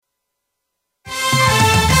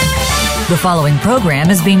The following program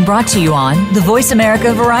is being brought to you on the Voice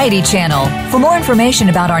America Variety Channel. For more information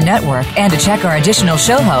about our network and to check our additional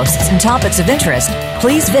show hosts and topics of interest,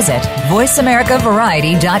 please visit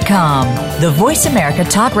voiceamericavariety.com. The Voice America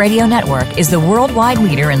Talk Radio Network is the worldwide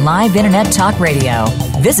leader in live Internet talk radio.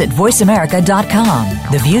 Visit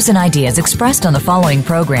voiceamerica.com. The views and ideas expressed on the following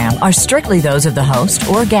program are strictly those of the host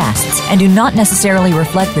or guests and do not necessarily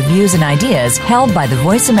reflect the views and ideas held by the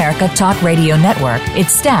Voice America Talk Radio Network,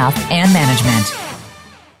 its staff, and management.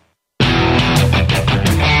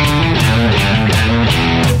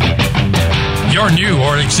 Your new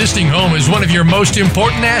or existing home is one of your most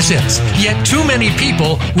important assets, yet too many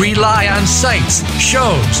people rely on sites,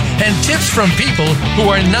 shows, and tips from people who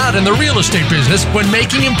are not in the real estate business when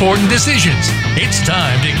making important decisions. It's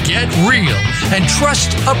time to get real and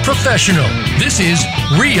trust a professional. This is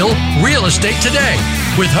Real Real Estate Today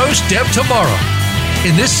with host Deb Tomorrow.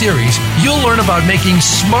 In this series, you'll learn about making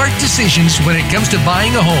smart decisions when it comes to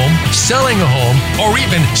buying a home, selling a home, or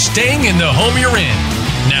even staying in the home you're in.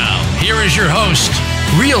 Now, here is your host,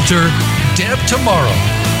 Realtor Deb Tomorrow.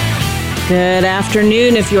 Good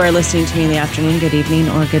afternoon. If you are listening to me in the afternoon, good evening,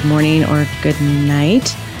 or good morning, or good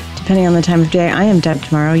night, depending on the time of day. I am Deb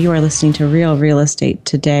Tomorrow. You are listening to Real Real Estate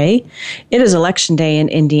Today. It is Election Day in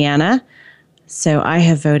Indiana. So I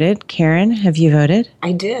have voted. Karen, have you voted?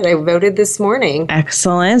 I did. I voted this morning.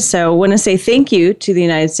 Excellent. So I want to say thank you to the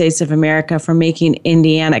United States of America for making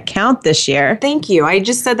Indiana count this year. Thank you. I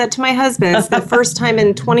just said that to my husband. It's the first time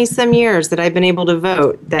in 20-some years that I've been able to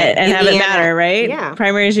vote. And have it matter, right? Yeah.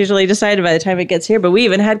 Primary is usually decided by the time it gets here, but we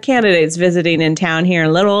even had candidates visiting in town here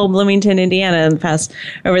in little old Bloomington, Indiana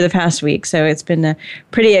over the past week. So it's been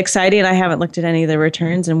pretty exciting. I haven't looked at any of the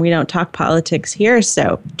returns, and we don't talk politics here,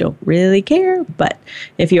 so don't really care. But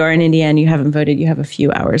if you are in Indiana and you haven't voted, you have a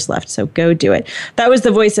few hours left, so go do it. That was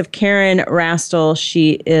the voice of Karen Rastel.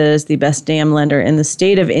 She is the best damn lender in the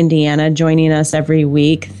state of Indiana, joining us every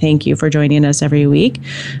week. Thank you for joining us every week.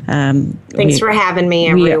 Thanks for having me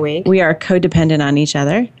every week. We are codependent on each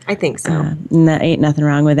other. I think so. And that ain't nothing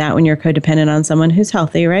wrong with that when you're codependent on someone who's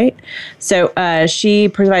healthy, right? So she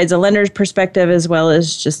provides a lender's perspective as well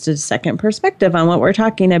as just a second perspective on what we're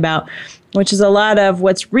talking about, which is a lot of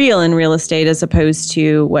what's real in real estate as opposed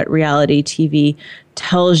to what reality TV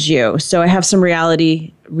tells you. So I have some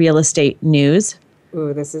reality real estate news.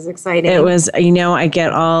 Ooh, this is exciting. It was, I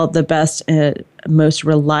get all the best, most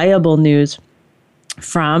reliable news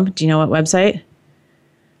from, do you know what website?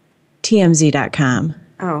 TMZ.com.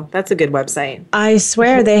 Oh, that's a good website. I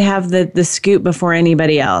swear they have the scoop before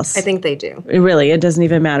anybody else. I think they do. Really, it doesn't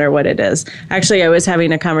even matter what it is. Actually, I was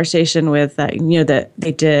having a conversation with, that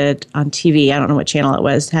they did on TV. I don't know what channel it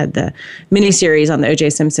was. Had the miniseries on the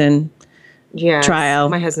O.J. Simpson trial.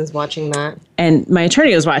 My husband's watching that. And my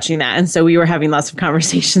attorney was watching that. And so we were having lots of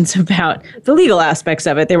conversations about the legal aspects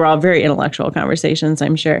of it. They were all very intellectual conversations,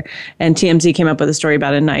 I'm sure. And TMZ came up with a story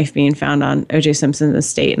about a knife being found on O.J. Simpson's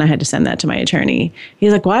estate. And I had to send that to my attorney.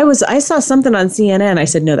 He's like, I saw something on CNN. I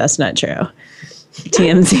said, no, that's not true.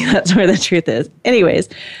 TMZ, that's where the truth is. Anyways,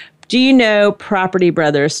 do you know Property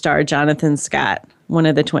Brothers star Jonathan Scott, one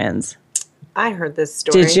of the twins? I heard this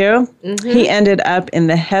story. Did you? Mm-hmm. He ended up in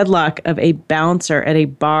the headlock of a bouncer at a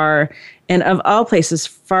bar in, of all places,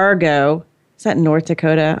 Fargo. Is that North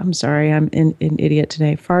Dakota? I'm sorry, I'm an idiot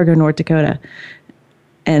today. Fargo, North Dakota.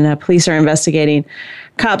 And police are investigating.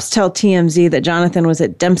 Cops tell TMZ that Jonathan was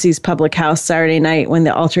at Dempsey's public house Saturday night when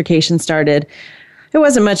the altercation started. It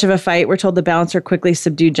wasn't much of a fight. We're told the bouncer quickly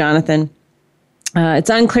subdued Jonathan. It's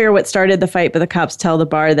unclear what started the fight, but the cops tell us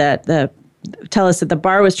that the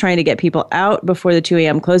bar was trying to get people out before the 2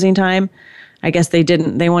 a.m. closing time. I guess they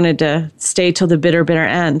didn't. They wanted to stay till the bitter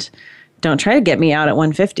end. Don't try to get me out at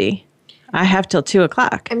 1:50. I have till 2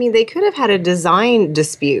 o'clock. I mean, they could have had a design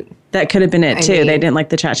dispute. That could have been it, too. They didn't like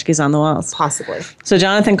the tchotchkes on the walls. Possibly. So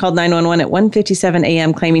Jonathan called 911 at 1:57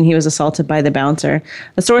 a.m., claiming he was assaulted by the bouncer.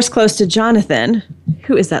 A source close to Jonathan.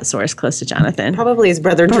 Who is that source close to Jonathan? Probably his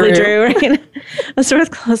brother Probably Drew. Right? A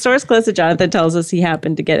source close to Jonathan tells us he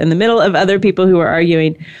happened to get in the middle of other people who were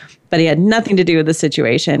arguing, but he had nothing to do with the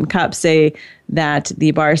situation. Cops say that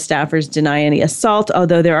the bar staffers deny any assault,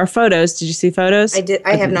 although there are photos. Did you see photos? I did.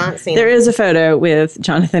 I have not seen There it. is a photo with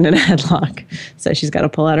Jonathan in a headlock. So she's got to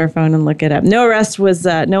pull out her phone and look it up. No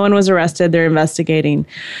one was arrested. They're investigating.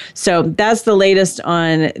 So that's the latest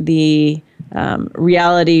on the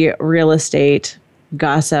reality real estate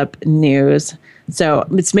gossip news. So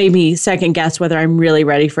it's made me second guess whether I'm really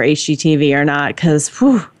ready for HGTV or not, because,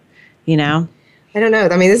 I don't know.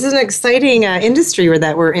 I mean, this is an exciting industry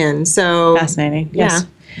that we're in. So fascinating. Yes.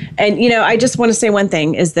 Yeah. And, I just want to say one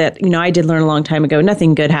thing is that, I did learn a long time ago,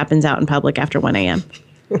 nothing good happens out in public after 1 a.m.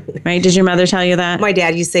 Right? Did your mother tell you that? My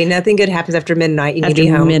dad used to say, nothing good happens after midnight. You need to be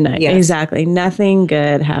home. After midnight. Yes. Exactly. Nothing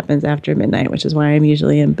good happens after midnight, which is why I'm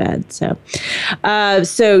usually in bed. So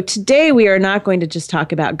today we are not going to just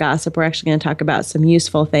talk about gossip. We're actually going to talk about some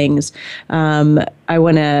useful things. I'm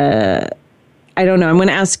going to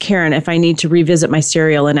ask Karen if I need to revisit my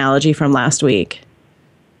cereal analogy from last week.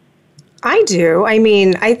 I do. I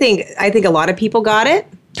mean, I think a lot of people got it.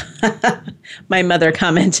 My mother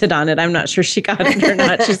commented on it. I'm not sure she got it or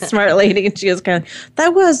not. She's a smart lady, and she was kind of,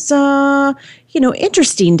 that was,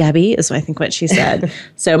 interesting, Debbie, is I think what she said.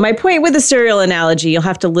 So my point with the cereal analogy, you'll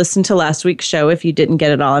have to listen to last week's show if you didn't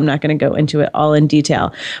get it all. I'm not going to go into it all in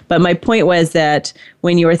detail. But my point was that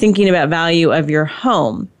when you are thinking about value of your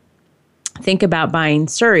home, think about buying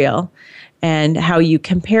cereal and how you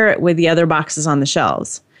compare it with the other boxes on the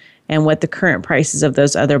shelves and what the current prices of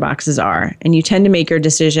those other boxes are. And you tend to make your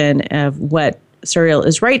decision of what cereal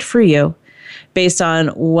is right for you based on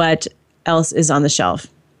what else is on the shelf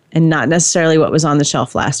and not necessarily what was on the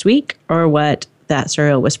shelf last week or what that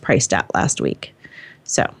cereal was priced at last week.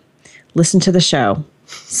 So listen to the show.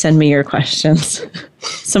 Send me your questions.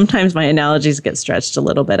 Sometimes my analogies get stretched a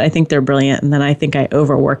little bit. I think they're brilliant, and then I think I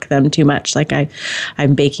overwork them too much. Like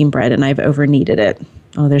I'm baking bread and I've over kneaded it.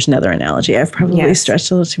 Oh, there's another analogy. I've probably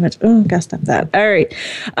stretched a little too much. Oh, gotta stop that. All right.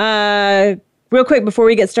 Real quick, before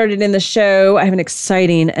we get started in the show, I have an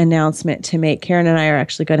exciting announcement to make. Karen and I are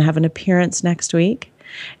actually going to have an appearance next week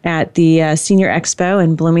at the Senior Expo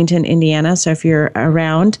in Bloomington, Indiana. So if you're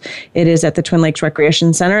around, it is at the Twin Lakes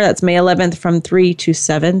Recreation Center. That's May 11th from 3 to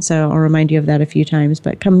 7. So I'll remind you of that a few times,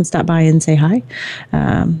 but come and stop by and say hi.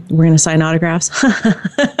 We're going to sign autographs.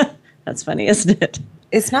 That's funny, isn't it?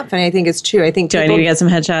 It's not funny. I think it's true. I think do I need to get some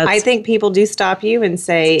headshots? I think people do stop you and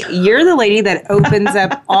say, you're the lady that opens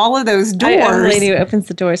up all of those doors. I am the lady who opens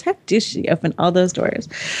the doors. How does she open all those doors?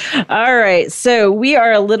 All right. So we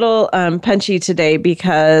are a little punchy today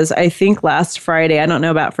because I think last Friday, I don't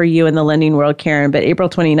know about for you in the lending world, Karen, but April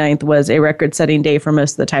 29th was a record-setting day for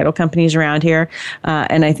most of the title companies around here.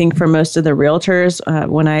 And I think for most of the realtors,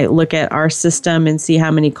 when I look at our system and see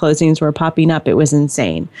how many closings were popping up, it was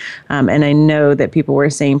insane. And I know that people were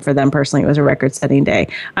saying for them personally, it was a record-setting day.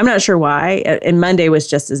 I'm not sure why. And Monday was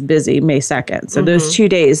just as busy, May 2nd. So those 2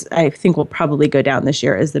 days, I think, will probably go down this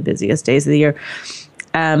year as the busiest days of the year.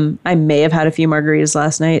 I may have had a few margaritas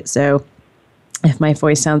last night, so if my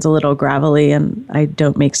voice sounds a little gravelly and I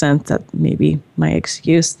don't make sense, that may be my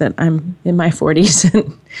excuse that I'm in my 40s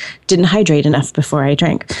and didn't hydrate enough before I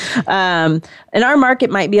drank. And our market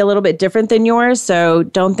might be a little bit different than yours, so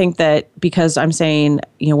don't think that because I'm saying,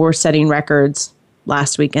 we're setting records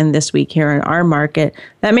last week and this week here in our market,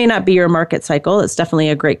 that may not be your market cycle. It's definitely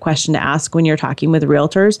a great question to ask when you're talking with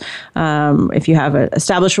realtors. If you have an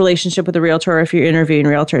established relationship with a realtor, or if you're interviewing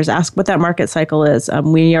realtors, ask what that market cycle is.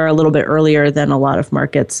 We are a little bit earlier than a lot of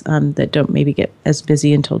markets that don't maybe get as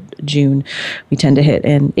busy until June. We tend to hit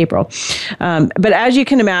in April. But as you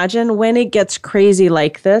can imagine, when it gets crazy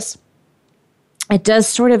like this, it does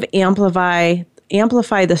sort of amplify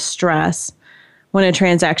the stress when a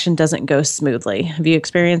transaction doesn't go smoothly. Have you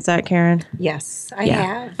experienced that, Karen? Yes, I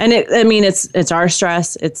have. And it's our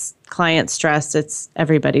stress, it's client stress, it's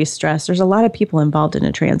everybody's stress. There's a lot of people involved in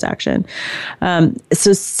a transaction.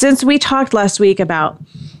 So since we talked last week about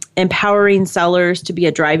empowering sellers to be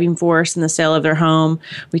a driving force in the sale of their home,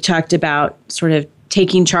 we talked about sort of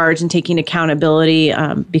taking charge and taking accountability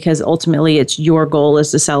because ultimately it's your goal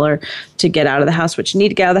as the seller to get out of the house, what you need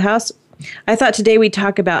to get out of the house. I thought today we'd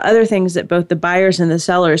talk about other things that both the buyers and the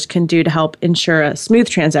sellers can do to help ensure a smooth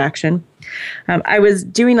transaction. I was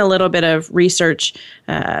doing a little bit of research.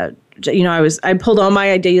 I pulled all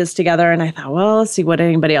my ideas together and I thought, well, let's see what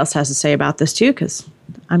anybody else has to say about this too, because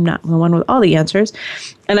I'm not the one with all the answers.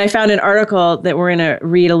 And I found an article that we're going to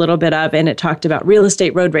read a little bit of, and it talked about real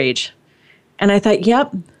estate road rage. And I thought,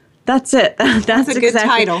 yep, that's it. That's a good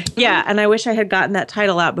title. Yeah, and I wish I had gotten that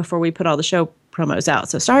title out before we put all the show promos out.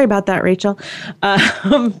 So sorry about that, Rachel.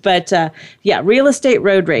 But real estate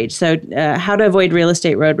road rage. So how to avoid real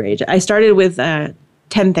estate road rage. I started with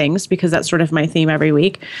 10 things because that's sort of my theme every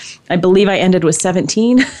week. I believe I ended with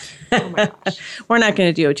 17. Oh my gosh. We're not going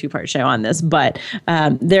to do a 2-part show on this, but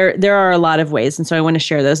there are a lot of ways. And so I want to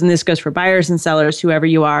share those. And this goes for buyers and sellers, whoever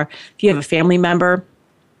you are. If you have a family member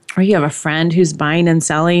or you have a friend who's buying and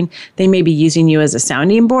selling, they may be using you as a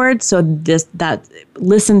sounding board. So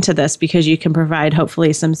listen to this because you can provide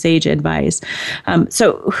hopefully some sage advice.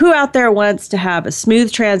 So who out there wants to have a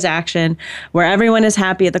smooth transaction where everyone is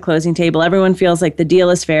happy at the closing table, everyone feels like the deal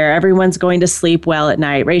is fair, everyone's going to sleep well at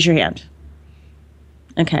night? Raise your hand.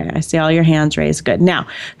 Okay, I see all your hands raised. Good. Now,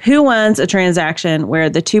 who wants a transaction where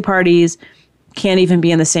the two parties can't even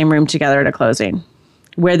be in the same room together at a closing.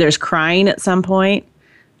 Where there's crying at some point,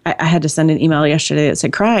 I had to send an email yesterday that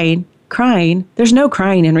said, crying. There's no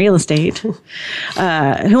crying in real estate. Who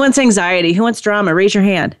wants anxiety? Who wants drama? Raise your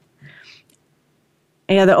hand.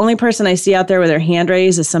 Yeah, the only person I see out there with their hand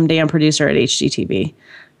raised is some damn producer at HGTV.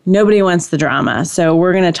 Nobody wants the drama. So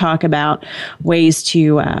we're going to talk about ways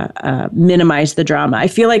to minimize the drama. I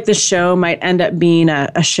feel like this show might end up being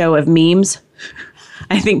a show of memes.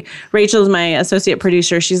 I think Rachel's my associate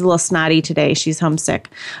producer. She's a little snotty today. She's homesick,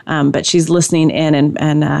 but she's listening in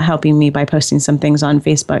and helping me by posting some things on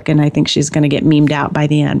Facebook. And I think she's going to get memed out by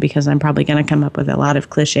the end because I'm probably going to come up with a lot of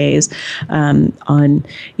cliches on,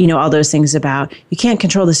 all those things about you can't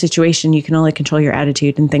control the situation. You can only control your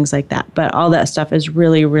attitude and things like that. But all that stuff is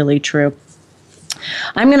really, really true.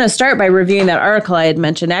 I'm going to start by reviewing that article I had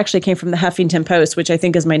mentioned. It actually came from the Huffington Post, which I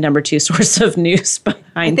think is my number 2 source of news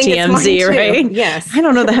behind TMZ, right? Yes. I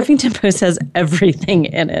don't know. The Huffington Post has everything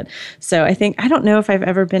in it. So I don't know if I've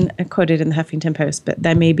ever been quoted in the Huffington Post, but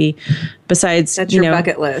that may be besides, that's your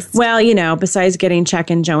bucket list. Well, besides getting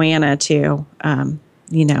Chuck and Joanna to,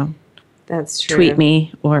 that's true. Tweet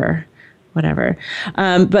me or whatever.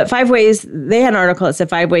 But 5 ways, they had an article that said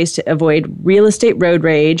 5 ways to avoid real estate road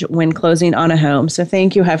rage when closing on a home. So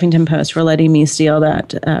thank you, Huffington Post, for letting me steal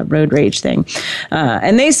that road rage thing.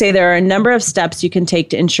 And they say there are a number of steps you can take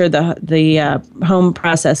to ensure the home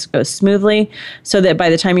process goes smoothly so that by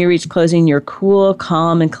the time you reach closing, you're cool,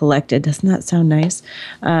 calm, and collected. Doesn't that sound nice?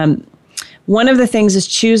 One of the things is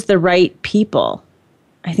choose the right people.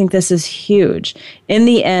 I think this is huge. In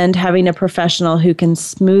the end, having a professional who can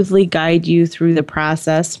smoothly guide you through the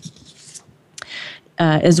process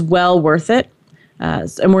is well worth it.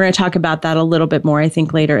 And we're going to talk about that a little bit more, I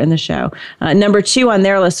think, later in the show. Number 2 on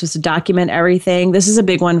their list was to document everything. This is a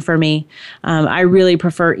big one for me. I really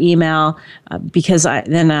prefer email because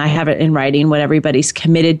then I have it in writing what everybody's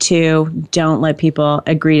committed to. Don't let people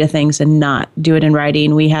agree to things and not do it in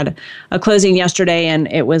writing. We had a closing yesterday,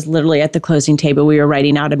 and it was literally at the closing table. We were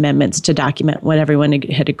writing out amendments to document what everyone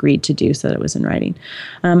had agreed to do so that it was in writing.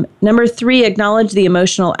 Number 3, acknowledge the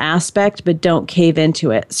emotional aspect, but don't cave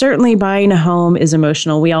into it. Certainly buying a home is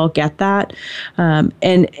emotional. We all get that,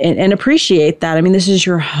 and appreciate that. I mean, this is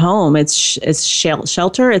your home. It's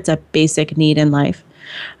shelter. It's a basic need in life.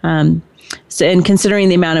 So, and considering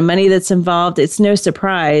the amount of money that's involved, it's no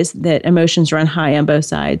surprise that emotions run high on both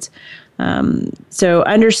sides. So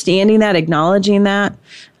understanding that, acknowledging that,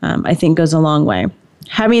 I think goes a long way.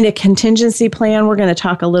 Having a contingency plan, we're going to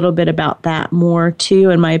talk a little bit about that more too,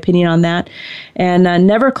 in my opinion on that. And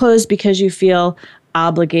never close because you feel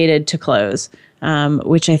obligated to close.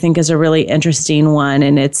 Which I think is a really interesting one.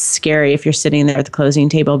 And it's scary if you're sitting there at the closing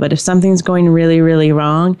table. But if something's going really, really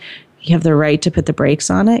wrong, you have the right to put the brakes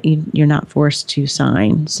on it. You're not forced to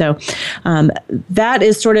sign. So that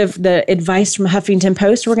is sort of the advice from Huffington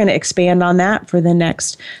Post. We're going to expand on that for the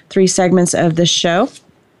next 3 segments of the show.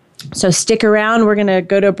 So stick around. We're going to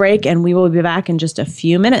go to a break, and we will be back in just a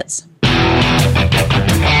few minutes.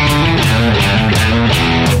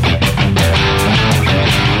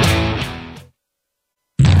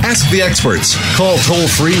 Ask the experts. Call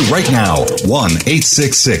toll-free right now,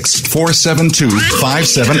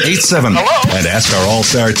 1-866-472-5787. And ask our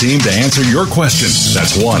All-Star team to answer your question.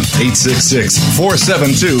 That's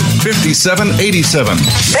 1-866-472-5787.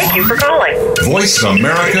 Thank you for calling.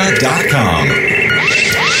 VoiceAmerica.com.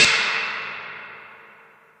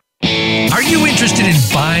 Are you interested in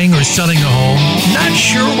buying or selling a home? Not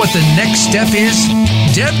sure what the next step is?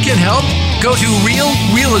 Deb can help. Go to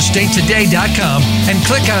realrealestatetoday.com and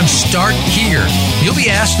click on Start Here. You'll be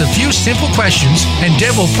asked a few simple questions, and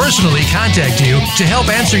Deb will personally contact you to help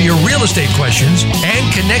answer your real estate questions and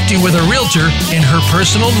connect you with a realtor in her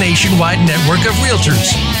personal nationwide network of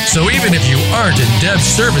realtors. So even if you aren't in Deb's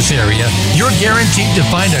service area, you're guaranteed to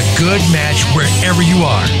find a good match wherever you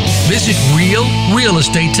are. Visit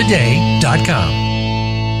realrealestatetoday.com.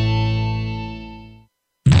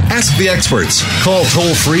 Ask the experts. Call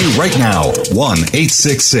toll-free right now,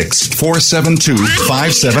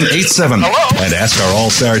 1-866-472-5787. And ask our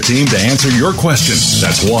All-Star team to answer your question.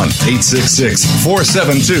 That's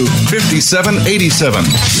 1-866-472-5787.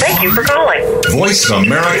 Thank you for calling.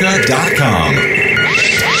 VoiceAmerica.com.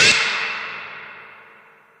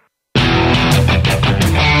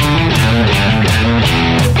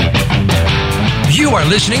 You are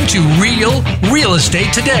listening to Real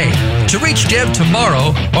Estate Today. To reach Deb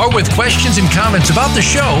tomorrow or with questions and comments about the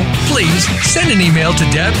show, please send an email to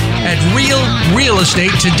Deb at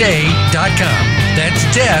realrealestatetoday.com. That's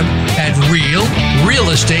Deb at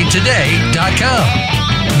realrealestatetoday.com.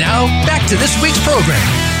 Now, back to this week's program.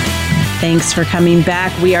 Thanks for coming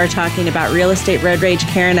back. We are talking about real estate road rage.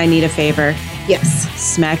 Karen, I need a favor. Yes.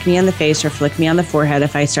 Smack me on the face or flick me on the forehead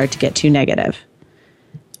if I start to get too negative.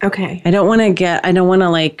 Okay. I don't want to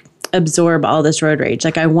like absorb all this road rage.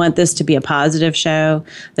 Like I want this to be a positive show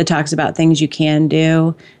that talks about things you can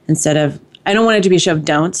do instead of, I don't want it to be a show of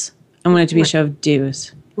don'ts. I want it to be a show of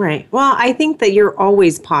do's. Right. Well, I think that you're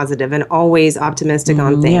always positive and always optimistic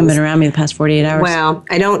on things. You haven't been around me the past 48 hours. Well,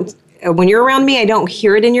 I don't. When you're around me, I don't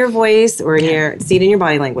hear it in your voice or see it in your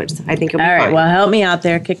body language. I think it'll be all right. fine. Well, help me out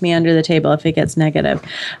there. Kick me under the table if it gets negative.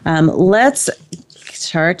 Let's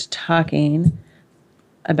start talking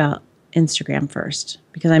about Instagram first,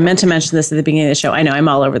 because I meant to mention this at the beginning of the show. I know I'm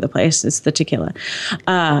all over the place. It's the tequila.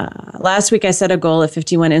 Last week I set a goal of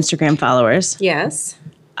 51 Instagram followers. Yes.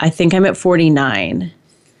 I think I'm at 49.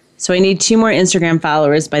 So I need 2 more Instagram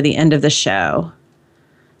followers by the end of the show.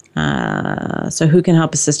 So who can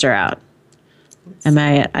help a sister out?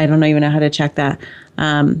 I don't even know how to check that.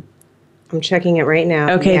 I'm checking it right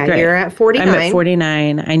now. Okay, yeah, great. You're at 49. I'm at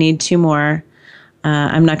 49. I need 2 more.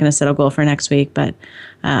 I'm not going to set a goal for next week, but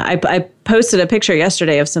I posted a picture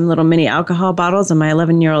yesterday of some little mini alcohol bottles, and my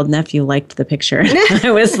 11-year-old nephew liked the picture.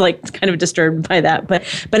 I was like kind of disturbed by that, but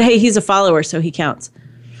hey, he's a follower, so he counts.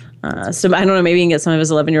 So I don't know, maybe he can get some of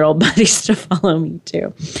his 11-year-old buddies to follow me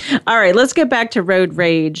too. All right, let's get back to road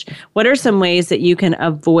rage. What are some ways that you can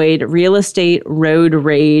avoid real estate road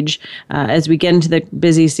rage as we get into the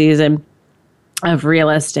busy season of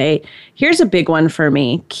real estate? Here's a big one for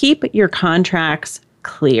me. Keep your contracts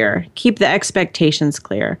clear. Keep the expectations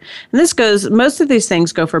clear. And most of these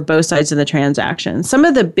things go for both sides of the transaction. Some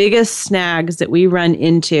of the biggest snags that we run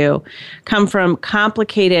into come from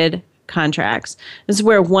complicated contracts. This is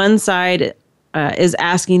where one side is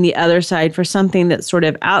asking the other side for something that's sort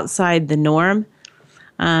of outside the norm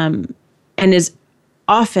and is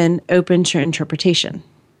often open to interpretation.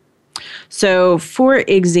 So, for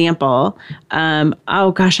example, I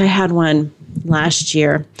had one last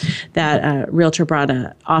year that a realtor brought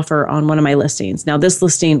an offer on one of my listings. Now, this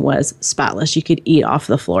listing was spotless. You could eat off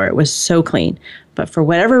the floor. It was so clean. But for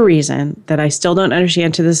whatever reason that I still don't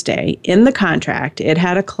understand to this day, in the contract, it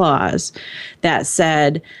had a clause that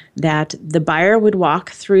said that the buyer would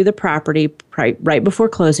walk through the property right before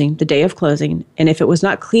closing, the day of closing, and if it was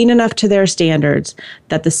not clean enough to their standards,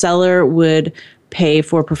 that the seller would pay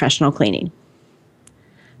for professional cleaning.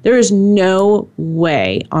 There is no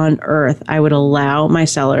way on earth I would allow my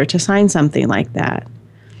seller to sign something like that.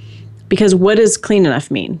 Because what does clean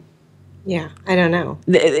enough mean? Yeah, I don't know.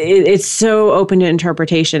 It's so open to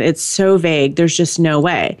interpretation. It's so vague. There's just no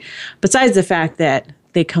way. Besides the fact that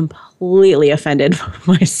they completely offended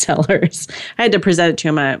my sellers. I had to present it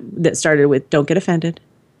to them that started with, don't get offended.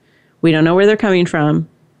 We don't know where they're coming from.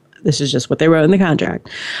 This is just what they wrote in the contract.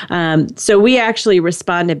 So we actually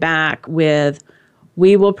responded back with,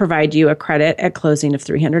 we will provide you a credit at closing of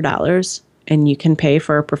 $300, and you can pay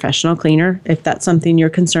for a professional cleaner if that's something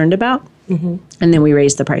you're concerned about. Mm-hmm. And then we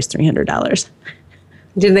raised the price $300.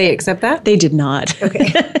 Did they accept that? They did not.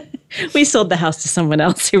 Okay. We sold the house to someone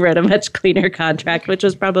else who wrote a much cleaner contract, which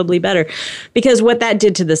was probably better. Because what that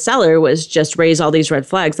did to the seller was just raise all these red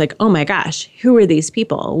flags like, oh my gosh, who are these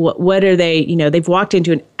people? What are they? You know, they've walked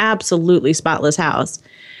into an absolutely spotless house,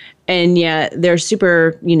 and yet they're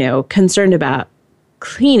super, concerned about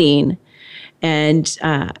cleaning. And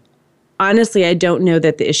honestly, I don't know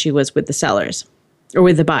that the issue was with the sellers or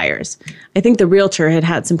with the buyers. I think the realtor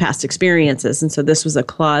had some past experiences, and so this was a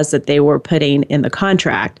clause that they were putting in the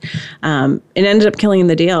contract. It ended up killing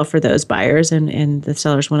the deal for those buyers, and the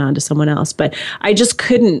sellers went on to someone else. But I just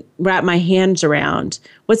couldn't wrap my hands around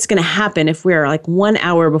what's going to happen if we're like 1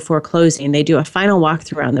 hour before closing, they do a final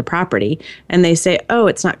walkthrough around the property, and they say, oh,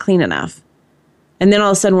 it's not clean enough. And then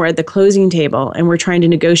all of a sudden we're at the closing table and we're trying to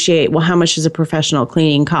negotiate, well, how much does a professional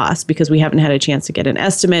cleaning cost? Because we haven't had a chance to get an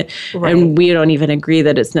estimate, right. And we don't even agree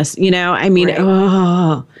that it's necessary. Right.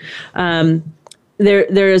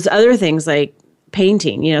 There's other things like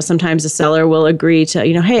painting. Sometimes the seller will agree to,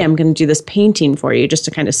 hey, I'm going to do this painting for you just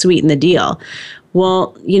to kind of sweeten the deal.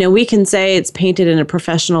 Well, we can say it's painted in a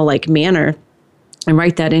professional like manner and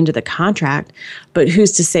write that into the contract, but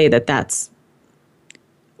who's to say that that's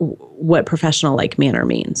what professional like manner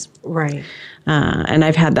means. Right. And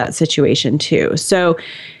I've had that situation too. So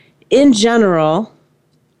in general,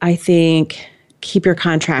 I think keep your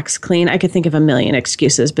contracts clean. I could think of a million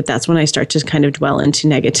excuses, but that's when I start to kind of dwell into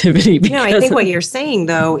negativity. I think what you're saying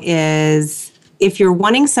though is if you're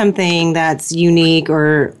wanting something that's unique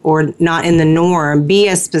or not in the norm, be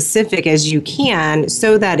as specific as you can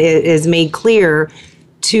so that it is made clear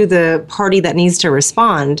to the party that needs to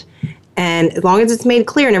respond. And as long as it's made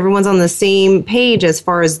clear and everyone's on the same page as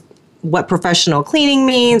far as what professional cleaning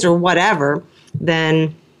means or whatever,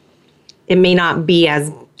 then it may not be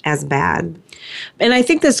as bad. And I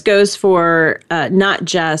think this goes for not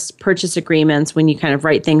just purchase agreements when you kind of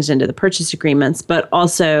write things into the purchase agreements, but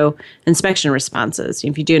also inspection responses.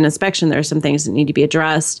 If you do an inspection, there are some things that need to be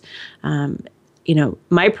addressed.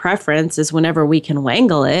 My preference is whenever we can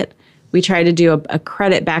wangle it, we try to do a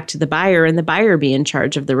credit back to the buyer and the buyer be in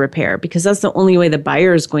charge of the repair, because that's the only way the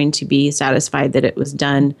buyer is going to be satisfied that it was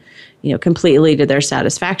done, completely to their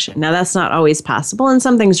satisfaction. Now, that's not always possible, and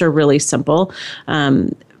some things are really simple.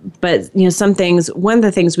 But some things, one of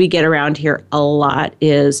the things we get around here a lot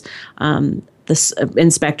is the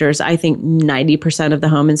inspectors. I think 90% of the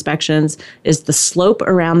home inspections is the slope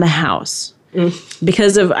around the house.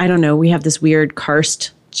 Because of, I don't know, we have this weird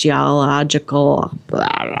karst geological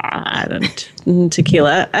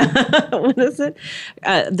tequila. What is it?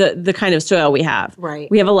 The kind of soil we have. Right.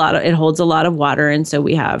 We have it holds a lot of water, and so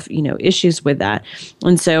we have, issues with that.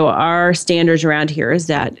 And so our standards around here is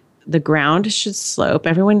that the ground should slope.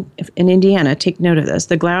 Everyone in Indiana, take note of this.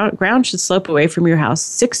 The ground should slope away from your house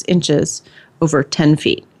 6 inches over 10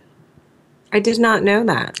 feet. I did not know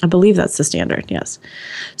that. I believe that's the standard, yes.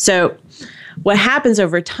 So what happens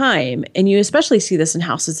over time, and you especially see this in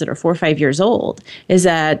houses that are 4 or 5 years old, is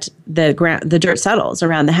that the dirt settles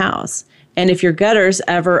around the house. And if your gutters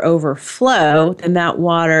ever overflow, then that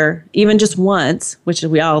water, even just once, which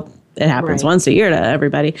it happens once a year to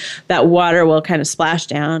everybody, that water will kind of splash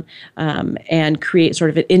down and create sort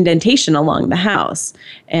of an indentation along the house.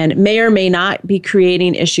 And it may or may not be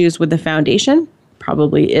creating issues with the foundation,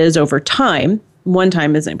 probably is over time. One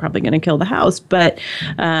time isn't probably going to kill the house, but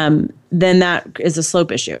then that is a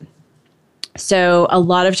slope issue. So a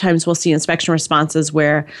lot of times we'll see inspection responses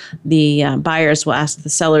where the buyers will ask the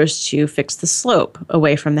sellers to fix the slope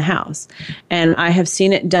away from the house. And I have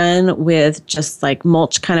seen it done with just like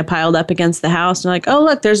mulch kind of piled up against the house. And like, oh,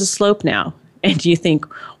 look, there's a slope now. And you think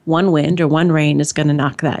one wind or one rain is going to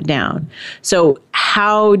knock that down. So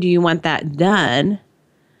how do you want that done?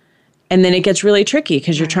 And then it gets really tricky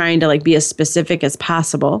because you're trying to be as specific as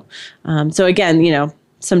possible. So again,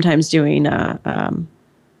 sometimes doing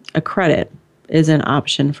a credit is an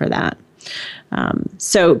option for that.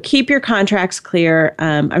 So keep your contracts clear.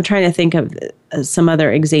 I'm trying to think of some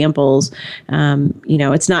other examples.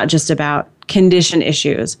 It's not just about condition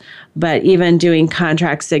issues, but even doing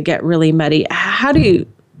contracts that get really muddy.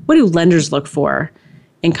 What do lenders look for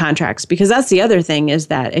in contracts? Because that's the other thing, is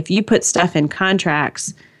that if you put stuff in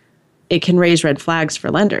contracts, it can raise red flags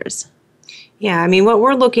for lenders. Yeah, I mean, what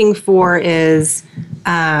we're looking for is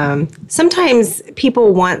sometimes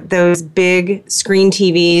people want those big screen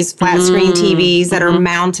TVs, flat screen TVs that are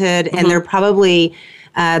mounted, and they're probably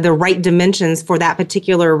the right dimensions for that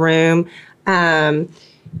particular room. When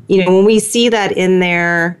we see that in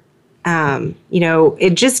there,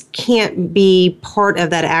 it just can't be part of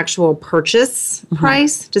that actual purchase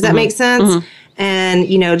price. Does that make sense? And,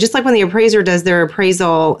 just like when the appraiser does their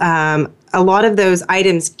appraisal, a lot of those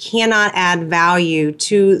items cannot add value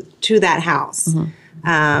to that house.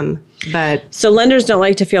 So lenders don't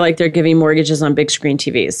like to feel like they're giving mortgages on big screen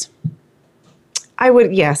TVs. I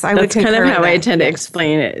would concur. That's kind of how I tend to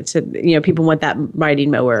explain it to, people want that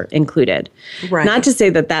riding mower included. Right. Not to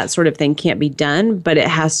say that sort of thing can't be done, but it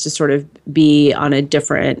has to sort of be on a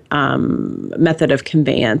different method of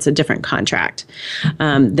conveyance, a different contract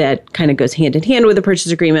that kind of goes hand in hand with the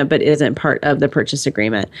purchase agreement, but isn't part of the purchase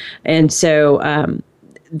agreement. And so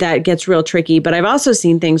that gets real tricky. But I've also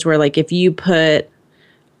seen things where, if you put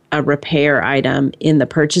a repair item in the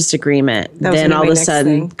purchase agreement, then all of a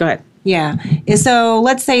sudden, go ahead. Yeah. And so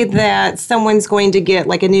let's say that someone's going to get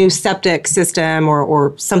a new septic system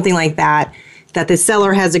or something like that the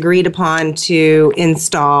seller has agreed upon to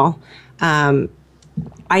install. I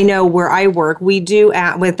know where I work, we do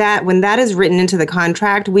with that, when that is written into the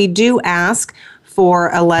contract, we do ask for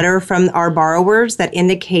a letter from our borrowers that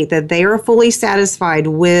indicate that they are fully satisfied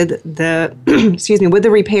with the with the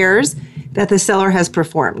repairs that the seller has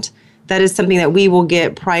performed. That is something that we will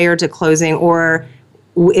get prior to closing, or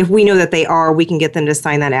if we know that they are, we can get them to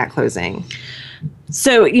sign that at closing.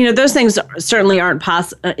 So, those things certainly aren't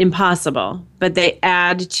impossible, but they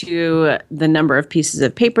add to the number of pieces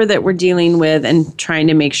of paper that we're dealing with and trying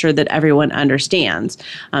to make sure that everyone understands.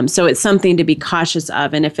 So it's something to be cautious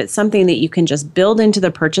of. And if it's something that you can just build into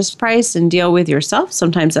the purchase price and deal with yourself,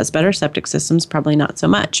 sometimes that's better. Septic systems, probably not so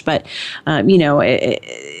much. But,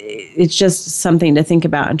 it's just something to think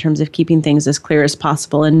about in terms of keeping things as clear as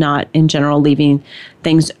possible and not, in general, leaving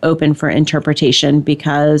things open for interpretation,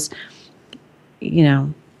 because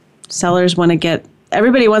sellers want to get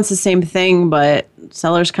everybody wants the same thing, but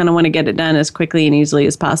sellers kind of want to get it done as quickly and easily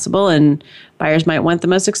as possible, and buyers might want the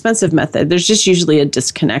most expensive method. There's just usually a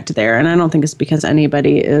disconnect there, and I don't think it's because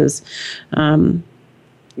anybody is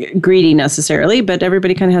greedy necessarily, but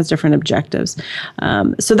everybody kind of has different objectives.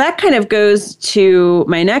 So that kind of goes to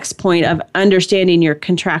my next point of understanding your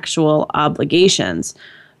contractual obligations.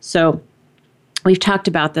 So we've talked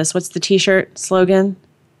about this. What's the T-shirt slogan?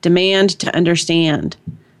 Demand to understand.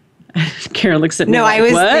 Karen looks at me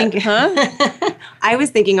like, what? Thinking, huh? I was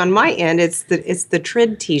thinking on my end, it's the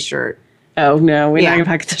TRID T-shirt. Oh, no, we're not going to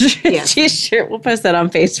pack the T-shirt. We'll post that on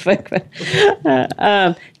Facebook.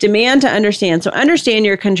 Demand to understand. So understand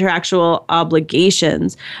your contractual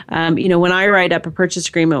obligations. When I write up a purchase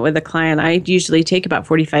agreement with a client, I usually take about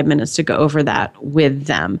 45 minutes to go over that with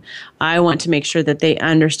them. I want to make sure that they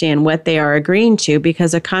understand what they are agreeing to,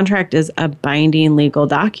 because a contract is a binding legal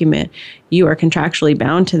document. You are contractually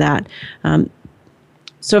bound to that.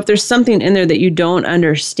 So if there's something in there that you don't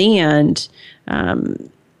understand,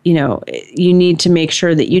 you need to make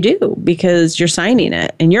sure that you do, because you're signing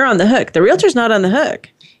it and you're on the hook. The realtor's not on the hook.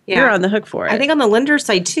 Yeah. You're on the hook for it. I think on the lender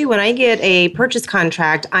side too, when I get a purchase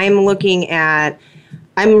contract, I'm reviewing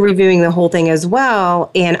the whole thing as well.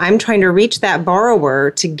 And I'm trying to reach that borrower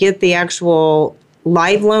to get the actual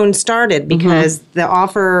live loan started, because the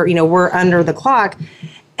offer, we're under the clock,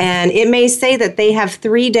 and it may say that they have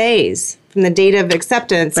 3 days from the date of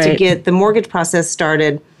acceptance to get the mortgage process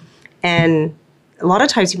started. And a lot of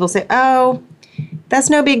times people say, oh, that's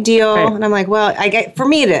no big deal. Right. And I'm like, well, for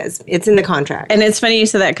me it is. It's in the contract. And it's funny you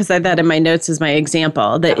said that, because I had that in my notes as my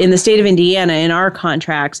example, that in the state of Indiana, in our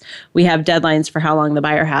contracts, we have deadlines for how long the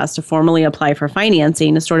buyer has to formally apply for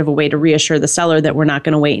financing, as sort of a way to reassure the seller that we're not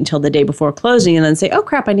going to wait until the day before closing and then say, oh,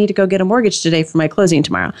 crap, I need to go get a mortgage today for my closing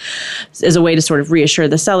tomorrow, as a way to sort of reassure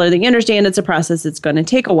the seller that you understand it's a process, it's going to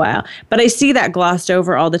take a while. But I see that glossed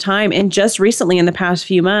over all the time. And just recently, in the past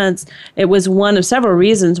few months, it was one of several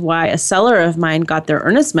reasons why a seller of mine got their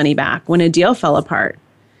earnest money back when a deal fell apart,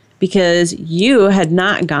 because you had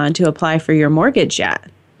not gone to apply for your mortgage yet.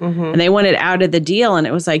 And they wanted out of the deal. And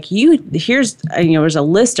it was like, there's a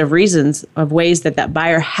list of reasons, of ways that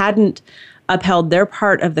buyer hadn't upheld their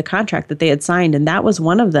part of the contract that they had signed. And that was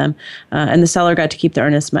one of them. And the seller got to keep the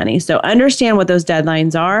earnest money. So understand what those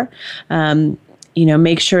deadlines are.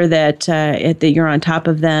 Make sure that that you're on top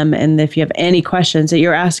of them. And if you have any questions, that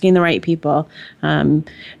you're asking the right people.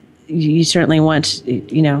 You certainly want,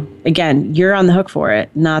 again, you're on the hook for it,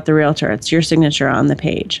 not the realtor. It's your signature on the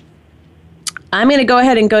page. I'm going to go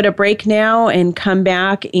ahead and go to break now and come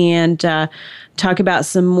back and talk about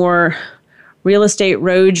some more real estate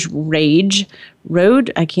road rage.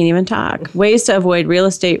 I can't even talk. Ways to avoid real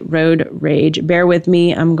estate road rage. Bear with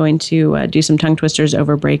me. I'm going to do some tongue twisters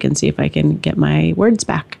over break and see if I can get my words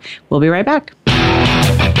back. We'll be right back.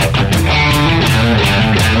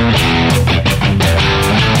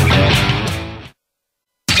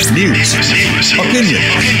 News, opinion,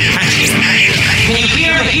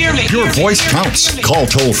 hear me. Your voice counts. Call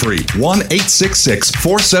toll free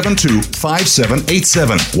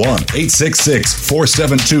 1-866-472-5787.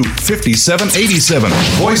 1-866-472-5787.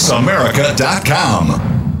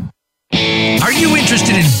 VoiceAmerica.com. Are you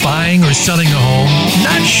interested in buying or selling a home?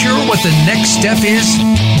 Not sure what the next step is?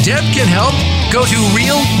 Deb can help. Go to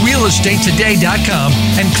realrealestatetoday.com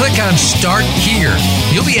and click on Start Here.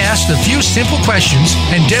 You'll be asked a few simple questions,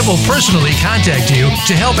 and Deb will personally contact you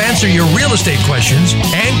to help answer your real estate questions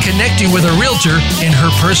and connect you with a realtor in her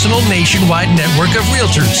personal nationwide network of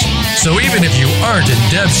realtors. So even if you aren't in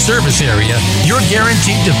Deb's service area, you're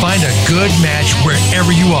guaranteed to find a good match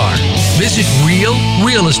wherever you are. Visit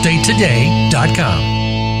realrealestatetoday.com.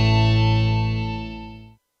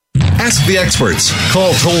 Ask the experts.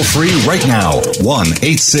 Call toll free right now,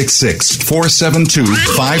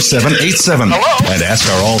 1-866-472-5787. And ask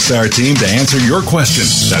our All-Star team to answer your question.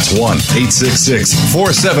 That's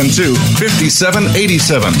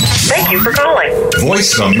 1-866-472-5787. Thank you for calling.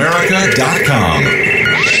 VoiceAmerica.com.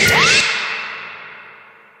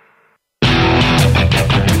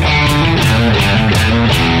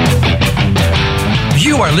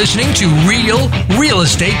 You are listening to Real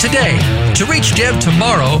Estate Today. To reach Deb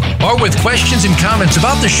tomorrow or with questions and comments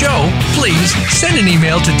about the show, please send an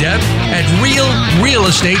email to Deb at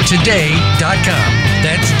realrealestatetoday.com.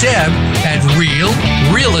 That's Deb at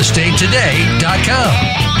realrealestatetoday.com.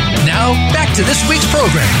 Now, back to this week's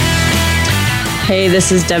program. Hey,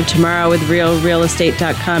 this is Deb Tomorrow with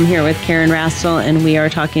RealRealEstate.com here with Karen Rastel, and we are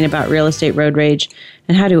talking about real estate road rage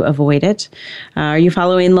and how to avoid it. Are you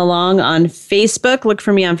following along on Facebook? Look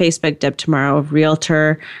for me on Facebook, Deb Tomorrow,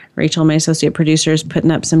 Realtor. Rachel, my associate producer, is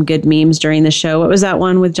putting up some good memes during the show. What was that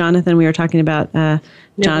one with Jonathan? We were talking about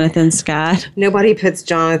Jonathan Scott. Nobody puts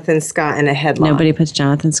Jonathan Scott in a headlock. Nobody puts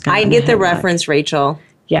Jonathan Scott I in a get the headlock. reference, Rachel.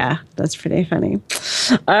 Yeah, that's pretty funny.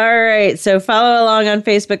 All right. So follow along on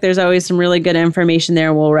Facebook. There's always some really good information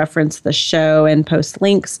there. We'll reference the show and post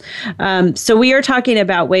links. So we are talking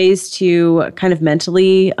about ways to kind of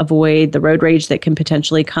mentally avoid the road rage that can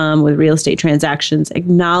potentially come with real estate transactions,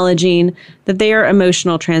 acknowledging that they are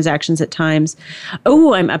emotional transactions at times.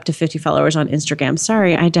 Oh, I'm up to 50 followers on Instagram.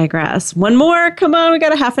 Sorry, I digress. One more. Come on. We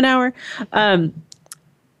got a half an hour.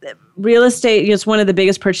 Real estate is one of the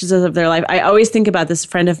biggest purchases of their life. I always think about this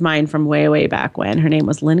friend of mine from way, way back when. Her name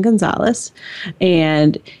was Lynn Gonzalez.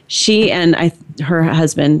 And she and her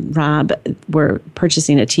husband, Rob, were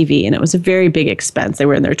purchasing a TV. And it was a very big expense. They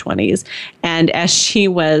were in their 20s. And as she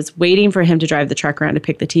was waiting for him to drive the truck around to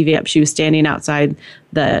pick the TV up, she was standing outside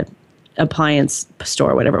the appliance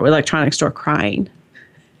store, whatever, electronics store, crying.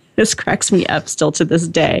 This cracks me up still to this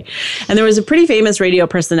day. And there was a pretty famous radio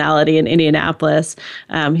personality in Indianapolis.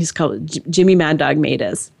 He's called Jimmy Mad Dog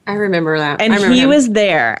Matus. I remember that. And he was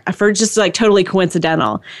there for just like totally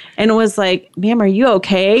coincidental. And was like, ma'am, are you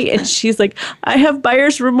okay? And she's like, I have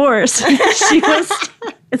buyer's remorse. She was,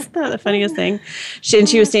 it's not the funniest thing.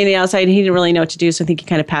 She was standing outside and he didn't really know what to do. So I think he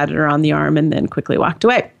kind of patted her on the arm and then quickly walked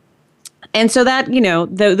away. And so that,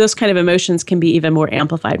 those kind of emotions can be even more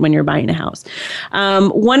amplified when you're buying a house.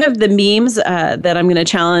 One of the memes that I'm going to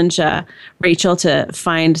challenge Rachel to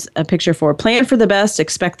find a picture for, plan for the best,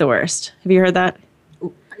 expect the worst. Have you heard that?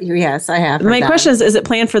 Yes, I have. My question is it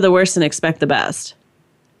plan for the worst and expect the best?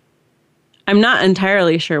 I'm not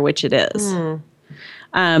entirely sure which it is.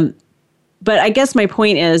 But I guess my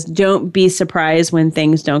point is, don't be surprised when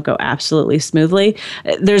things don't go absolutely smoothly.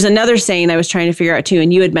 There's another saying I was trying to figure out too,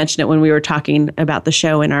 and you had mentioned it when we were talking about the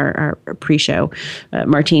show in our pre-show,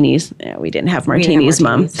 martinis. Yeah, we didn't have martinis,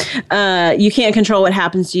 Mom. You can't control what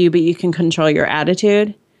happens to you, but you can control your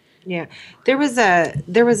attitude. Yeah, there was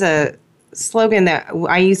a slogan that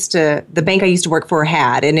the bank I used to work for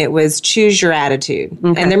had, and it was choose your attitude.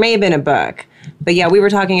 Okay. And there may have been a book. But yeah, we were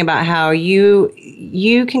talking about how you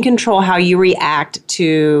can control how you react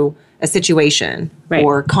to a situation, right,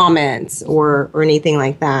 or comments or anything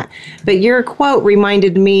like that. But your quote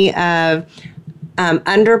reminded me of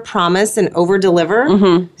under promise and over deliver.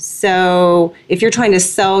 Mm-hmm. So if you're trying to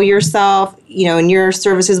sell yourself, and your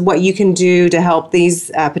services, what you can do to help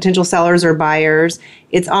these potential sellers or buyers,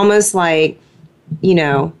 it's almost like,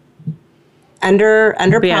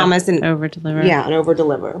 under promise and over deliver. Yeah, and over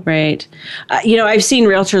deliver. Right. I've seen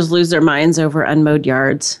realtors lose their minds over unmowed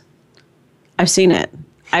yards. I've seen it.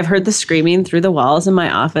 I've heard the screaming through the walls in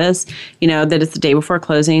my office, that it's the day before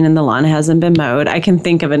closing and the lawn hasn't been mowed. I can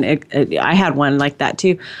think of I had one like that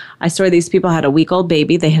too. I saw these people had a week-old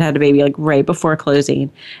baby. They had a baby like right before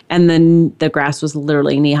closing. And then the grass was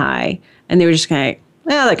literally knee high. And they were just kind of like,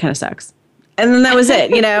 well, that kind of sucks. And then that was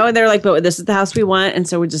it, and they're like, but this is the house we want. And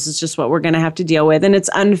so this is just what we're going to have to deal with. And it's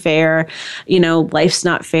unfair. Life's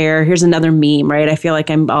not fair. Here's another meme, right? I feel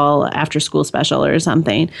like I'm all after school special or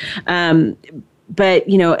something. But,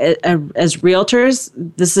 as realtors,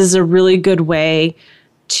 this is a really good way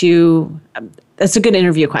to, that's a good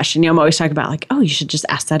interview question. I'm always talking about like, oh, you should just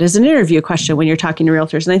ask that as an interview question when you're talking to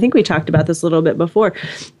realtors. And I think we talked about this a little bit before.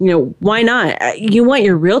 Why not? You want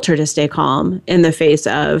your realtor to stay calm in the face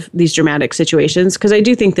of these dramatic situations, because I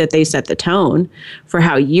do think that they set the tone for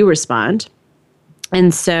how you respond.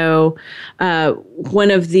 And so one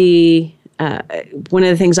of the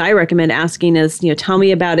things I recommend asking is, tell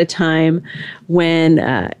me about a time when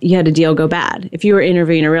you had a deal go bad. If you were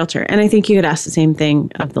interviewing a realtor, and I think you could ask the same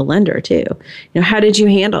thing of the lender too. How did you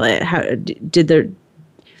handle it?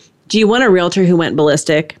 Do you want a realtor who went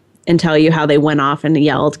ballistic and tell you how they went off and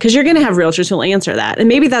yelled? Because you're going to have realtors who'll answer that, and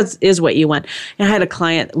maybe that is what you want. And I had a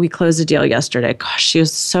client. We closed a deal yesterday. Gosh, she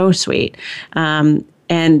was so sweet,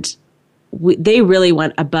 and they really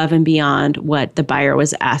went above and beyond what the buyer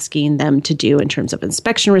was asking them to do in terms of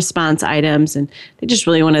inspection response items. And they just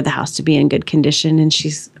really wanted the house to be in good condition. And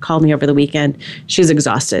she's called me over the weekend. She's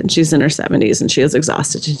exhausted. She's in her 70s and she is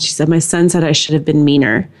exhausted. And she said, my son said I should have been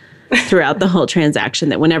meaner throughout the whole transaction,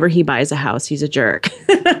 that whenever he buys a house, he's a jerk.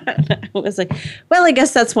 I was like, well, I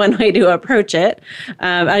guess that's one way to approach it.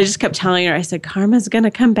 I just kept telling her, I said, karma's going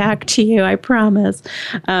to come back to you. I promise.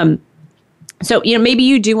 So, maybe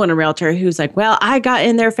you do want a realtor who's like, well, I got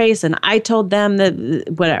in their face and I told them that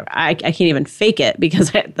whatever, I can't even fake it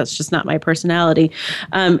because that's just not my personality.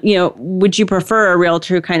 Would you prefer a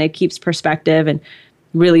realtor who kind of keeps perspective and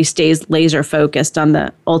really stays laser focused on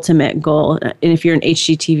the ultimate goal? And if you're an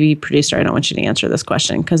HGTV producer, I don't want you to answer this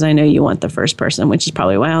question because I know you want the first person, which is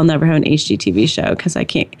probably why I'll never have an HGTV show because I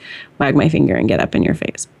can't wag my finger and get up in your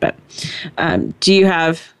face. But do you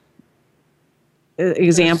have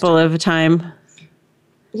example of a time?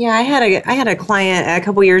 Yeah, I had a client a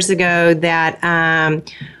couple years ago that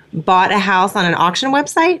bought a house on an auction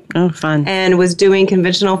website. Oh, fun. And was doing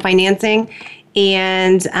conventional financing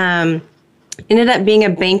and ended up being a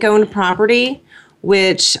bank-owned property,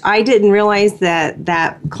 which I didn't realize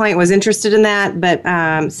that client was interested in that.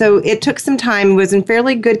 But so it took some time. It was in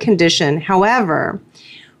fairly good condition. However,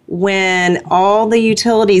 when all the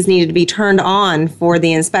utilities needed to be turned on for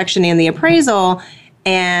the inspection and the appraisal,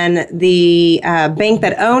 and the bank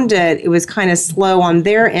that owned it was kind of slow on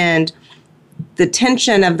their end, the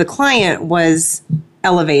tension of the client was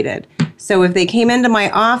elevated. So if they came into my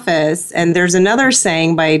office, and there's another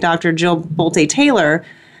saying by Dr. Jill Bolte Taylor,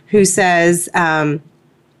 who says, and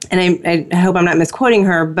I hope I'm not misquoting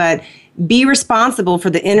her, but be responsible for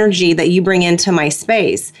the energy that you bring into my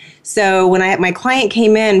space. So when my client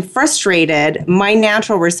came in frustrated, my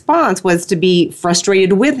natural response was to be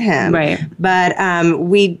frustrated with him. Right. But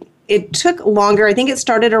it took longer. I think it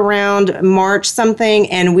started around March something,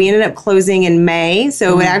 and we ended up closing in May.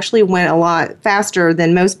 So it actually went a lot faster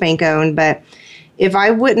than most bank-owned. But if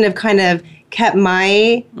I wouldn't have kind of kept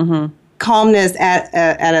my calmness at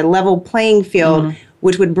a level playing field,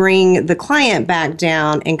 which would bring the client back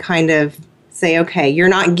down and kind of say, okay, you're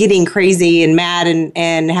not getting crazy and mad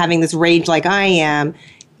and having this rage like I am.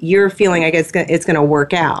 You're feeling like it's going to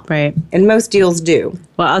work out. Right. And most deals do.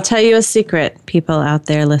 Well, I'll tell you a secret, people out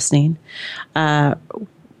there listening.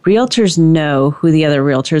 Realtors know who the other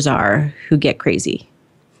realtors are who get crazy.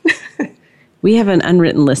 We have an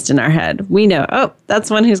unwritten list in our head. We know,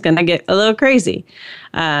 that's one who's going to get a little crazy.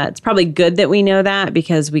 It's probably good that we know that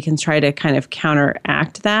because we can try to kind of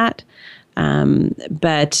counteract that.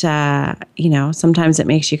 But sometimes it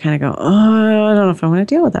makes you kind of go, I don't know if I want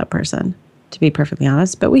to deal with that person, to be perfectly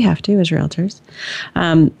honest. But we have to as realtors.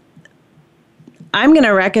 I'm going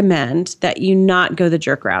to recommend that you not go the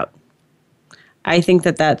jerk route. I think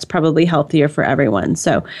that that's probably healthier for everyone.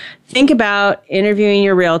 So think about interviewing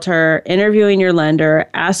your realtor, interviewing your lender,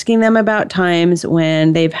 asking them about times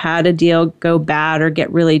when they've had a deal go bad or get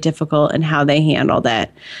really difficult and how they handled it.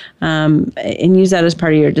 And use that as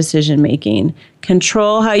part of your decision making.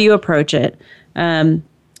 Control how you approach it. Know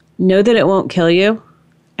that it won't kill you.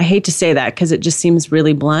 I hate to say that because it just seems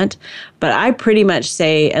really blunt, but I pretty much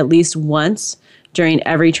say at least once during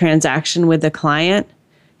every transaction with the client,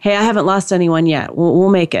 hey, I haven't lost anyone yet. We'll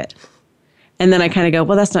make it. And then I kind of go,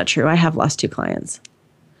 well, that's not true. I have lost 2 clients,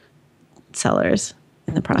 sellers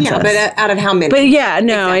in the process. Yeah, but out of how many? But yeah,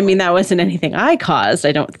 no, exactly. I mean, that wasn't anything I caused,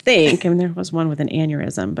 I don't think. I mean, there was one with an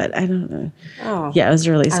aneurysm, but I don't know. Oh, yeah, it was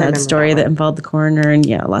a really sad story that involved the coroner and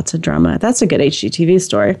lots of drama. That's a good HGTV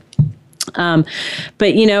story. But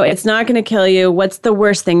it's not going to kill you. What's the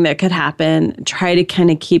worst thing that could happen? Try to kind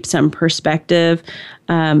of keep some perspective.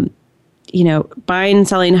 Buying and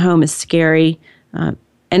selling a home is scary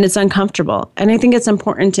and it's uncomfortable. And I think it's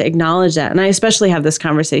important to acknowledge that. And I especially have this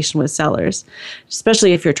conversation with sellers,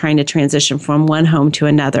 especially if you're trying to transition from one home to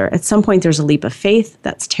another. At some point, there's a leap of faith.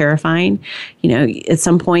 That's terrifying. At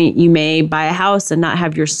some point, you may buy a house and not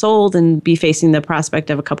have yours sold and be facing the prospect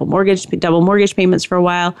of a couple double mortgage payments for a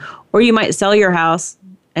while. Or you might sell your house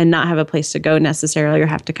and not have a place to go necessarily, or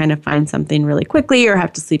have to kind of find something really quickly, or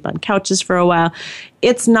have to sleep on couches for a while.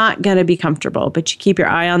 It's not going to be comfortable, but you keep your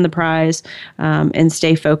eye on the prize and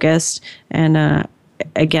stay focused. And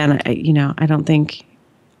again, I don't think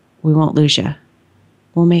we won't lose you.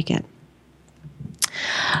 We'll make it.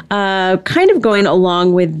 Kind of going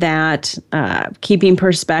along with that, keeping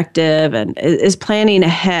perspective and is planning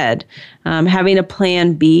ahead. Having a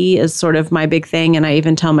plan B is sort of my big thing. And I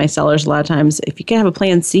even tell my sellers a lot of times, if you can have a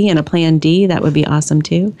plan C and a plan D, that would be awesome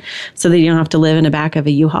too. So that you don't have to live in the back of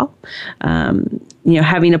a U-Haul.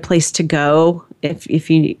 Having a place to go if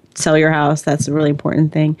you sell your house, that's a really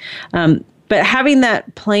important thing. But having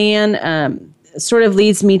that plan sort of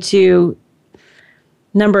leads me to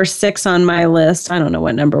number 6 on my list. I don't know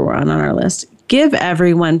what number we're on our list. Give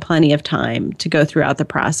everyone plenty of time to go throughout the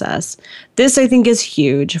process. This, I think, is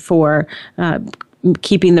huge for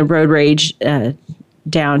keeping the road rage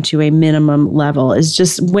down to a minimum level. Is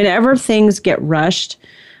just whenever things get rushed,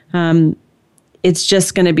 it's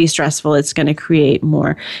just going to be stressful. It's going to create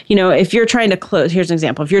more. If you're trying to close, here's an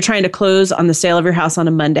example. If you're trying to close on the sale of your house on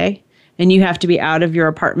a Monday and you have to be out of your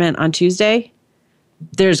apartment on Tuesday,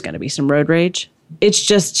 there's going to be some road rage. It's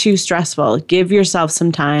just too stressful. Give yourself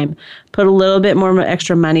some time. Put a little bit more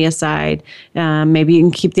extra money aside. Maybe you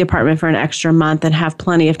can keep the apartment for an extra month and have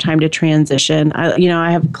plenty of time to transition.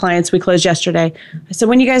 I have clients, we closed yesterday. I said,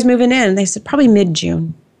 when are you guys moving in? They said, probably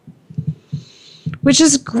mid-June, which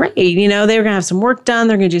is great. They're going to have some work done.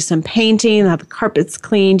 They're going to do some painting. They'll have the carpets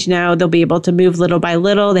cleaned. They'll be able to move little by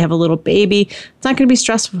little. They have a little baby. It's not going to be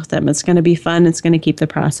stressful for them. It's going to be fun. It's going to keep the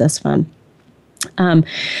process fun.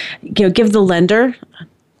 Give the lender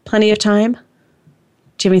plenty of time.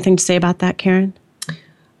 Do you have anything to say about that, Karen?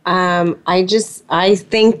 I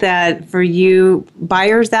think that for you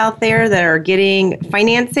buyers out there that are getting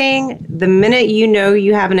financing, the minute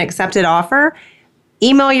you have an accepted offer,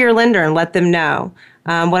 email your lender and let them know.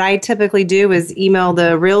 What I typically do is email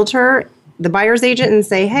the realtor, the buyer's agent, and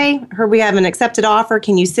say, hey, heard we have an accepted offer.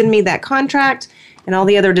 Can you send me that contract and all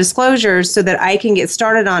the other disclosures so that I can get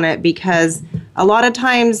started on it? Because a lot of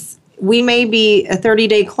times we may be a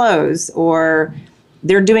 30-day close, or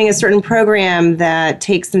they're doing a certain program that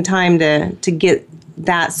takes some time to get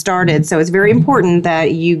that started. So it's very important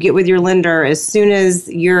that you get with your lender as soon as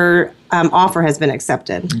your offer has been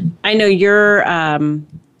accepted. I know your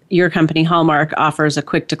company, Hallmark, offers a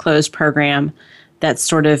quick-to-close program that's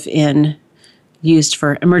sort of used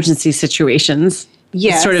for emergency situations.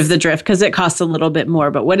 Yes. Sort of the drift, because it costs a little bit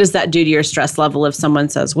more. But what does that do to your stress level if someone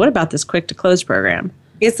says, what about this quick to close program?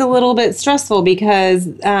 It's a little bit stressful because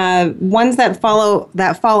ones that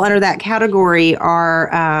fall under that category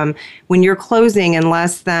are when you're closing in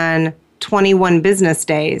less than 21 business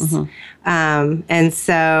days. Mm-hmm. And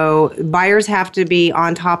so buyers have to be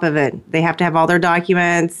on top of it. They have to have all their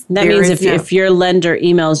documents. That means if your lender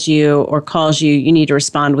emails you or calls you, you need to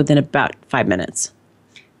respond within about 5 minutes.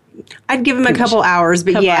 I'd give them a couple hours,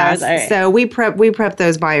 but yes. Right. So we prep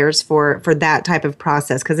those buyers for that type of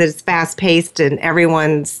process because it's fast paced and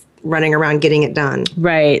everyone's running around getting it done.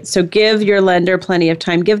 Right. So give your lender plenty of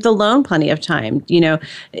time. Give the loan plenty of time.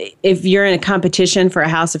 If you're in a competition for a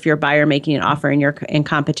house, if you're a buyer making an offer and you're in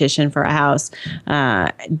competition for a house,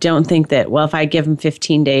 don't think that, well, if I give them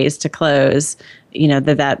 15 days to close,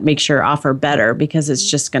 that makes your offer better, because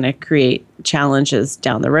it's just going to create challenges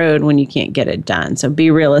down the road when you can't get it done. So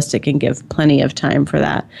be realistic and give plenty of time for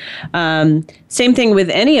that. Same thing with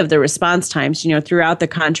any of the response times, throughout the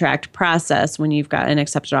contract process, when you've got an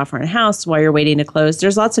accepted offer on a house while you're waiting to close,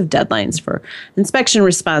 there's lots of deadlines for inspection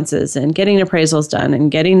responses and getting appraisals done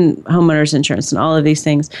and getting homeowners insurance and all of these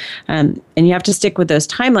things. And you have to stick with those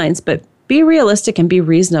timelines, but be realistic and be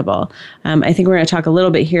reasonable. I think we're going to talk a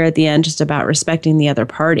little bit here at the end just about respecting the other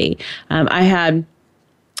party. I had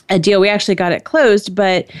a deal. We actually got it closed,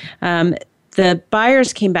 but the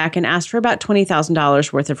buyers came back and asked for about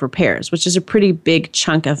 $20,000 worth of repairs, which is a pretty big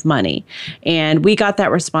chunk of money. And we got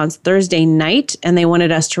that response Thursday night, and they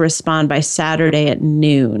wanted us to respond by Saturday at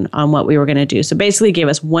noon on what we were going to do. So basically gave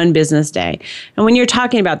us one business day. And when you're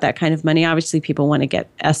talking about that kind of money, obviously people want to get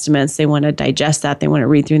estimates. They want to digest that. They want to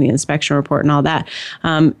read through the inspection report and all that.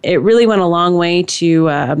 It really went a long way to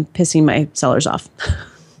pissing my sellers off.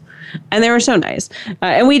 And they were so nice.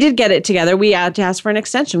 And we did get it together. We had to ask for an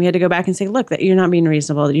extension. We had to go back and say, look, that you're not being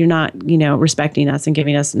reasonable. That you're not, respecting us and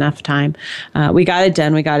giving us enough time. We got it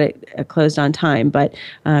done. We got it closed on time. But,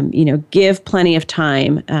 give plenty of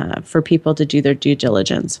time for people to do their due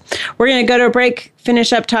diligence. We're going to go to a break,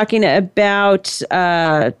 finish up talking about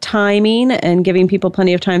timing and giving people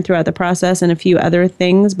plenty of time throughout the process and a few other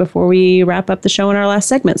things before we wrap up the show in our last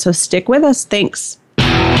segment. So stick with us. Thanks.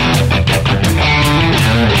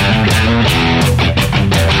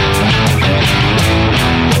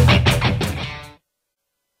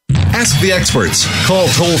 Ask the experts. Call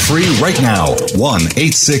toll free right now.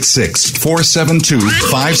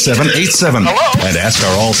 1-866-472-5787. And ask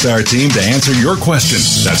our All-Star team to answer your question.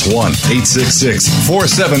 That's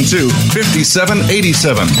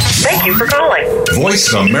 1-866-472-5787. Thank you for calling.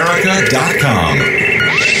 VoiceAmerica.com.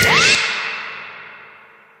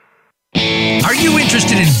 Are you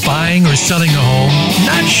interested in buying or selling a home?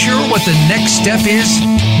 Not sure what the next step is?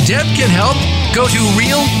 Deb can help. Go to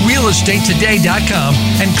realrealestatetoday.com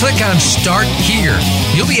and click on Start Here.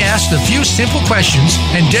 You'll be asked a few simple questions,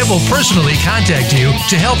 and Deb will personally contact you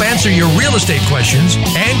to help answer your real estate questions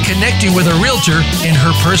and connect you with a realtor in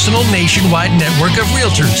her personal nationwide network of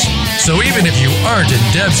realtors. So even if you aren't in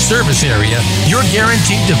Deb's service area, you're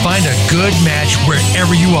guaranteed to find a good match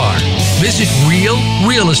wherever you are. Visit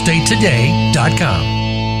realrealestatetoday.com.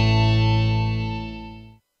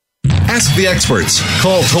 Ask the experts.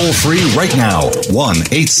 Call toll free right now,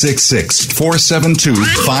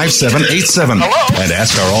 1-866-472-5787. And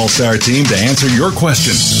ask our All-Star team to answer your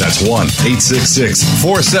question. That's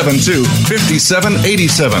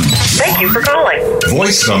 1-866-472-5787. Thank you for calling.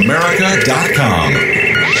 VoiceAmerica.com.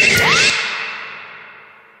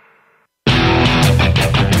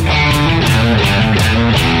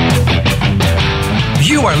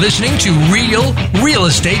 You are listening to Real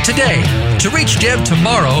Estate Today. To reach Deb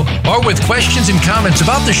tomorrow or with questions and comments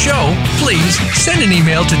about the show, please send an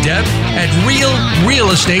email to Deb at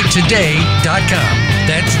realrealestatetoday.com.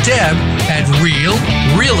 That's Deb at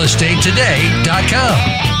realrealestatetoday.com.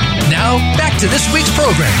 Now, back to this week's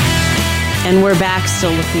program. And we're back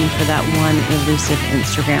still looking for that one elusive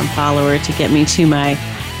Instagram follower to get me to my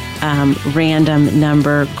random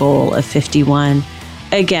number goal of 51.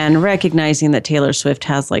 Again, recognizing that Taylor Swift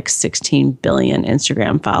has like 16 billion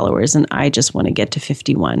Instagram followers, and I just want to get to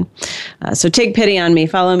 51. So take pity on me.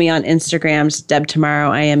 Follow me on Instagram, Deb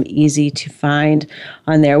Tomorrow. I am easy to find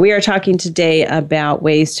on there. We are talking today about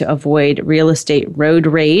ways to avoid real estate road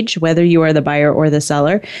rage, whether you are the buyer or the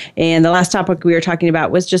seller. And the last topic we were talking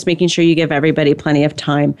about was just making sure you give everybody plenty of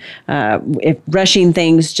time. If rushing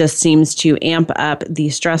things just seems to amp up the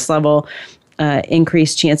stress level,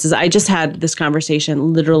 increased chances. I just had this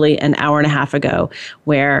conversation literally an hour and a half ago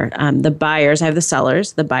where the buyers, I have the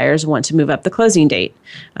sellers, the buyers want to move up the closing date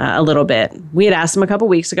a little bit. We had asked them a couple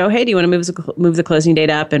weeks ago, hey, do you want to move the closing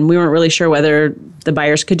date up? And we weren't really sure whether the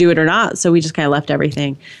buyers could do it or not. So we just kind of left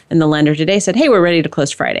everything. And the lender today said, hey, we're ready to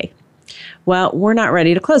close Friday. Well, we're not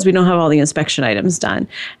ready to close. We don't have all the inspection items done.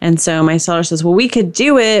 And so my seller says, well, we could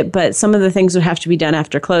do it, but some of the things would have to be done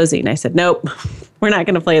after closing. I said, nope, we're not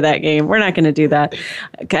going to play that game. We're not going to do that.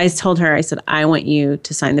 I told her, I said, I want you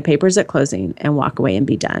to sign the papers at closing and walk away and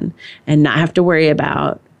be done and not have to worry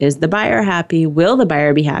about, is the buyer happy? Will the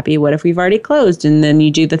buyer be happy? What if we've already closed and then you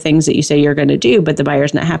do the things that you say you're going to do, but the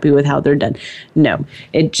buyer's not happy with how they're done? No,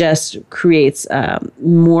 it just creates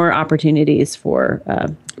more opportunities for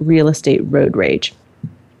real estate road rage.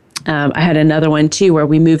 I had another one too where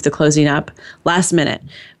we moved the closing up last minute.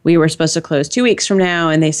 We were supposed to close 2 weeks from now,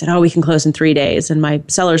 and they said, oh, we can close in 3 days. And my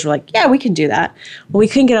sellers were like, yeah, we can do that. Well, we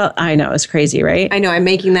couldn't get out. I know, it's crazy, right? I know, I'm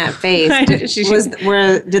making that face.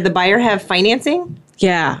 Did the buyer have financing?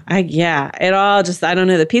 Yeah, it all just, I don't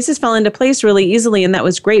know, the pieces fell into place really easily, and that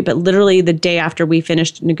was great. But literally the day after we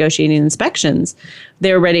finished negotiating inspections,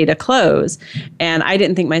 they were ready to close. And I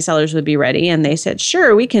didn't think my sellers would be ready. And they said,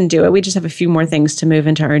 sure, we can do it. We just have a few more things to move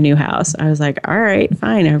into our new house. I was like, all right,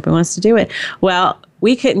 fine. Everybody wants to do it. Well,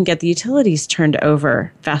 we couldn't get the utilities turned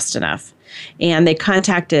over fast enough. And they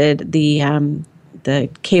contacted the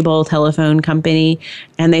cable telephone company,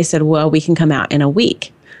 and they said, well, we can come out in a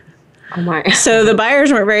week. Oh my. So the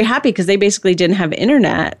buyers weren't very happy because they basically didn't have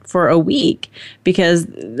internet for a week because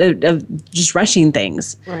of just rushing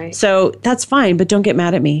things. Right. So that's fine, but don't get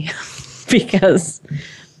mad at me because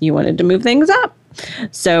you wanted to move things up.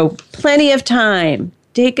 So plenty of time.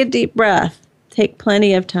 Take a deep breath. Take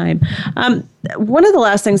plenty of time. One of the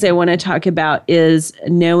last things I want to talk about is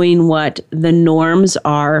knowing what the norms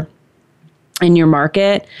are in your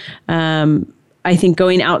market. I think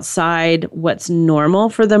going outside what's normal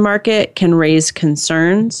for the market can raise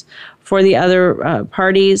concerns for the other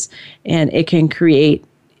parties, and it can create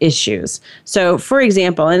issues. So, for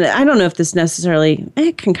example, and I don't know if this necessarily,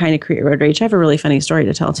 it can kind of create road rage. I have a really funny story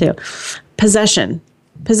to tell too. Possession.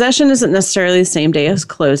 Possession isn't necessarily the same day as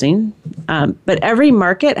closing, but every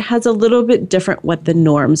market has a little bit different what the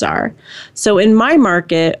norms are. So in my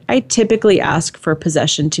market, I typically ask for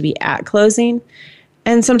possession to be at closing.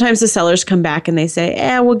 And sometimes the sellers come back and they say,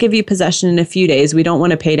 we'll give you possession in a few days. We don't want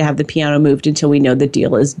to pay to have the piano moved until we know the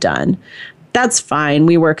deal is done. That's fine.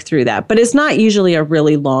 We work through that. But it's not usually a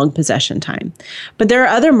really long possession time. But there are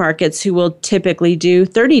other markets who will typically do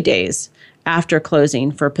 30 days after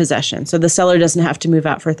closing for possession. So the seller doesn't have to move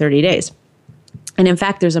out for 30 days. And in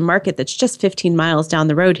fact, there's a market that's just 15 miles down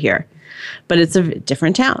the road here, but it's a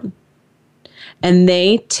different town. And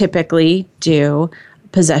they typically do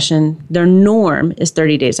possession. Their norm is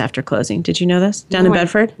 30 days after closing. Did you know this? Down in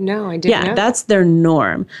Bedford? No, I didn't know. Yeah, that's their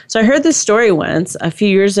norm. So I heard this story once a few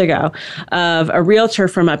years ago of a realtor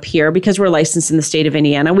from up here, because we're licensed in the state of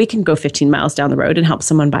Indiana. We can go 15 miles down the road and help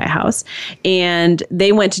someone buy a house. And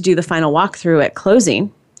they went to do the final walkthrough at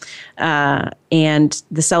closing, and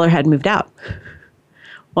the seller had moved out.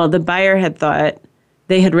 Well, the buyer had thought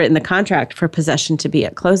they had written the contract for possession to be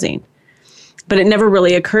at closing. But it never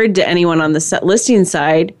really occurred to anyone on the set listing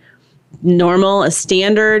side. Normal, a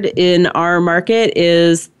standard in our market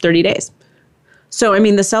is 30 days. So, I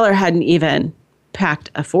mean, the seller hadn't even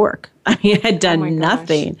packed a fork. I mean, I had done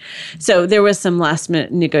nothing. So there was some last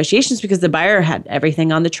minute negotiations because the buyer had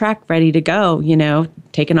everything on the track ready to go,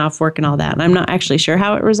 taken off work and all that. And I'm not actually sure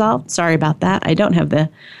how it resolved. Sorry about that. I don't have the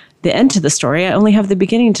end to the story. I only have the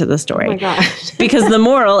beginning to the story. Oh my gosh. Because the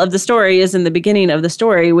moral of the story is in the beginning of the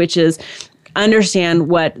story, which is understand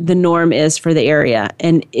what the norm is for the area.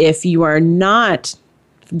 And if you are not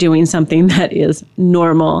doing something that is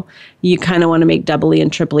normal, you kind of want to make doubly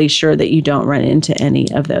and triply sure that you don't run into any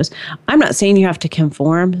of those. I'm not saying you have to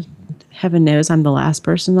conform. Heaven knows I'm the last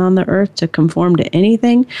person on the earth to conform to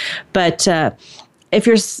anything. But if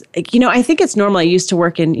you're, I think it's normal. I used to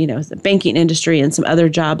work in, the banking industry and some other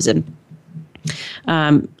jobs and,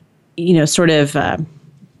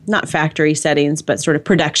 not factory settings, but sort of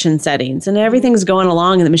production settings. And everything's going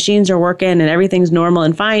along and the machines are working and everything's normal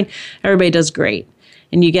and fine. Everybody does great.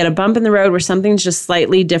 And you get a bump in the road where something's just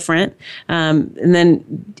slightly different, and then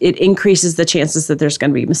it increases the chances that there's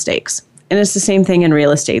going to be mistakes. And it's the same thing in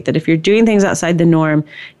real estate, that if you're doing things outside the norm,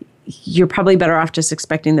 you're probably better off just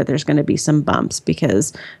expecting that there's going to be some bumps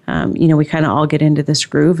because, we kind of all get into this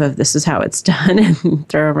groove of this is how it's done and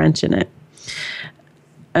throw a wrench in it.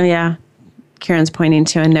 Oh, yeah. Karen's pointing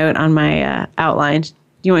to a note on my outline. Do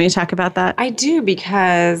you want me to talk about that? I do,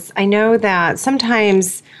 because I know that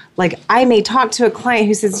sometimes, like, I may talk to a client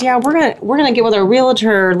who says, yeah, we're gonna get with our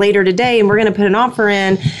realtor later today and we're gonna put an offer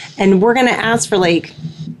in and we're gonna ask for like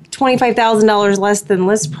 $25,000 less than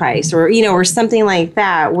list price, or or something like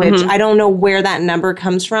that, which I don't know where that number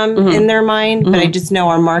comes from in their mind, but I just know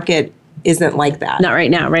our market isn't like that. Not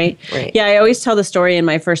right now, right? Right. Yeah, I always tell the story in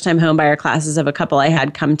my first time home buyer classes of a couple I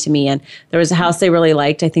had come to me, and there was a house they really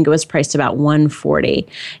liked. I think it was priced about $140,000,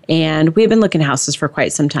 and we had been looking at houses for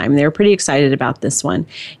quite some time. They were pretty excited about this one,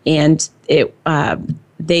 and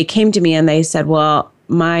they came to me and they said, well,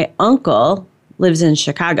 my uncle lives in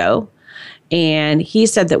Chicago, and he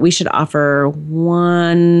said that we should offer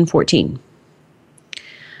 $114,000.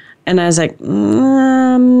 And I was like,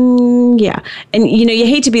 yeah. And, you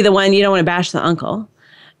hate to be the one, you don't want to bash the uncle.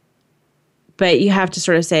 But you have to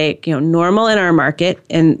sort of say, normal in our market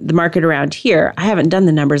and the market around here. I haven't done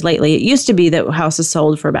the numbers lately. It used to be that houses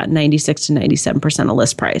sold for about 96 to 97% of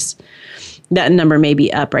list price. That number may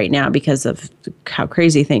be up right now because of how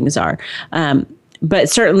crazy things are. But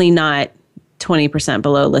certainly not 20%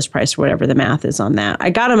 below list price or whatever the math is on that.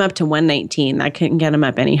 I got them up to 119. I couldn't get them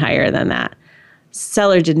up any higher than that.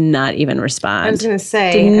 Seller did not even respond. I was going to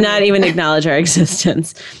say. Did not even acknowledge our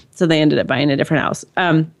existence. So they ended up buying a different house.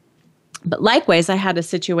 But likewise, I had a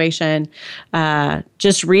situation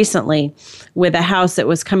just recently with a house that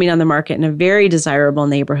was coming on the market in a very desirable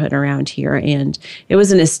neighborhood around here. And it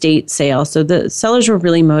was an estate sale. So the sellers were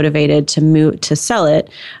really motivated to sell it.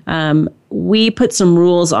 We put some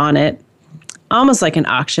rules on it, almost like an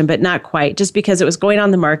auction, but not quite, just because it was going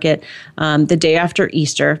on the market the day after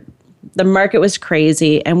Easter. The market was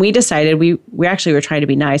crazy, and we decided we actually were trying to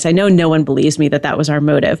be nice. I know no one believes me that was our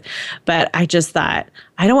motive, but I just thought,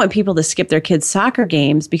 I don't want people to skip their kids' soccer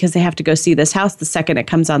games because they have to go see this house the second it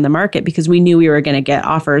comes on the market, because we knew we were going to get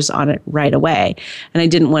offers on it right away. And I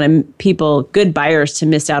didn't want good buyers to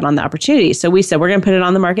miss out on the opportunity. So we said, we're going to put it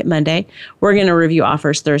on the market Monday. We're going to review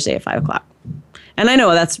offers Thursday at 5 o'clock. And I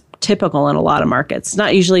know that's typical in a lot of markets. It's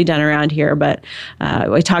not usually done around here, but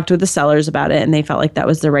I talked with the sellers about it, and they felt like that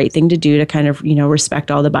was the right thing to do to kind of,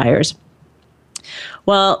 respect all the buyers.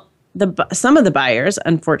 Well, some of the buyers,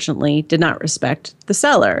 unfortunately, did not respect the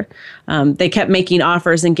seller. They kept making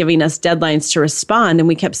offers and giving us deadlines to respond, and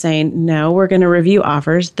we kept saying, no, we're going to review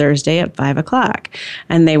offers Thursday at 5 o'clock.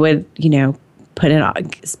 And they would,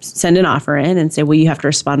 send an offer in and say, well, you have to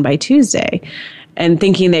respond by Tuesday. And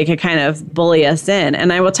thinking they could kind of bully us in.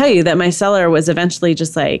 And I will tell you that my seller was eventually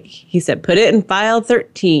just like, he said, put it in file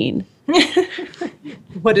 13.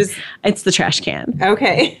 What is? It's the trash can.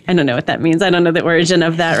 Okay. I don't know what that means. I don't know the origin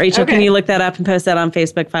of that. Rachel, Okay. Can you look that up and post that on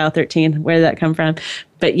Facebook, file 13? Where did that come from?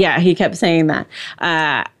 But yeah, he kept saying that.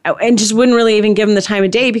 And just wouldn't really even give them the time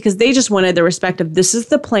of day, because they just wanted the respect of, this is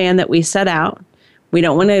the plan that we set out. We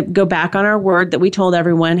don't want to go back on our word that we told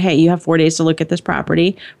everyone, hey, you have 4 days to look at this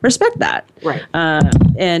property. Respect that. Right.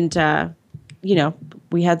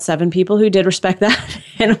 We had 7 people who did respect that,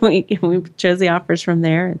 and we chose the offers from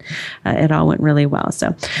there, and it all went really well.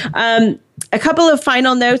 So a couple of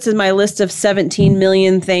final notes in my list of 17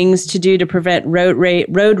 million things to do to prevent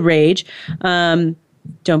road rage.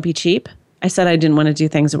 Don't be cheap. I said I didn't want to do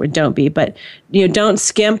things that were don't be, but don't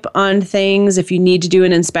skimp on things. If you need to do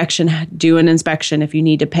an inspection, do an inspection. If you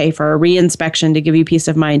need to pay for a re-inspection to give you peace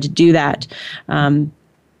of mind, to do that.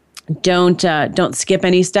 Don't skip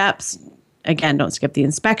any steps. Again, don't skip the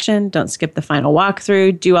inspection. Don't skip the final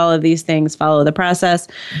walkthrough. Do all of these things. Follow the process.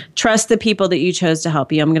 Trust the people that you chose to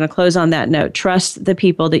help you. I'm going to close on that note. Trust the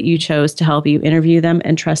people that you chose to help you. Interview them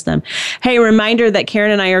and trust them. Hey, reminder that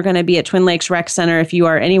Karen and I are going to be at Twin Lakes Rec Center if you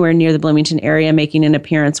are anywhere near the Bloomington area, making an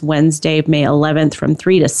appearance Wednesday, May 11th from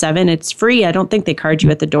 3 to 7. It's free. I don't think they card you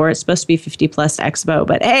at the door. It's supposed to be 50 plus expo,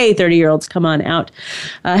 but hey, 30-year-olds, come on out.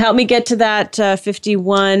 Help me get to that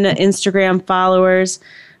 51 Instagram followers.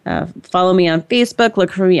 Follow me on Facebook.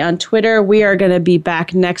 Look for me on Twitter. We are going to be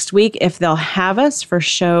back next week if they'll have us for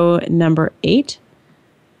show number 8.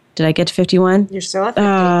 Did I get to 51? You're still at 50.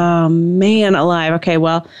 Oh, man alive. Okay,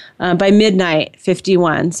 well, by midnight,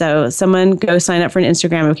 51. So someone go sign up for an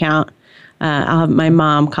Instagram account. I'll have my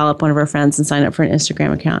mom call up one of her friends and sign up for an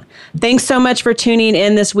Instagram account. Thanks so much for tuning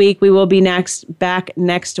in this week. We will be back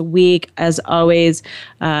next week. As always,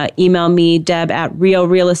 email me,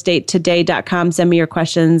 deb@realrealestatetoday.com. Send me your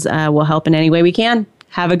questions. We'll help in any way we can.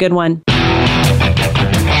 Have a good one.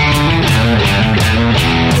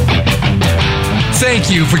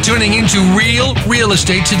 Thank you for tuning into Real Real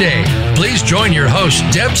Estate Today. Please join your host,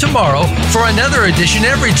 Deb, tomorrow for another edition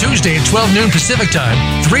every Tuesday at 12 noon Pacific Time,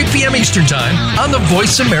 3 p.m. Eastern Time on the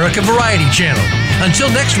Voice America Variety Channel.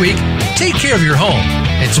 Until next week, take care of your home.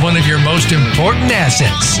 It's one of your most important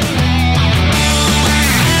assets.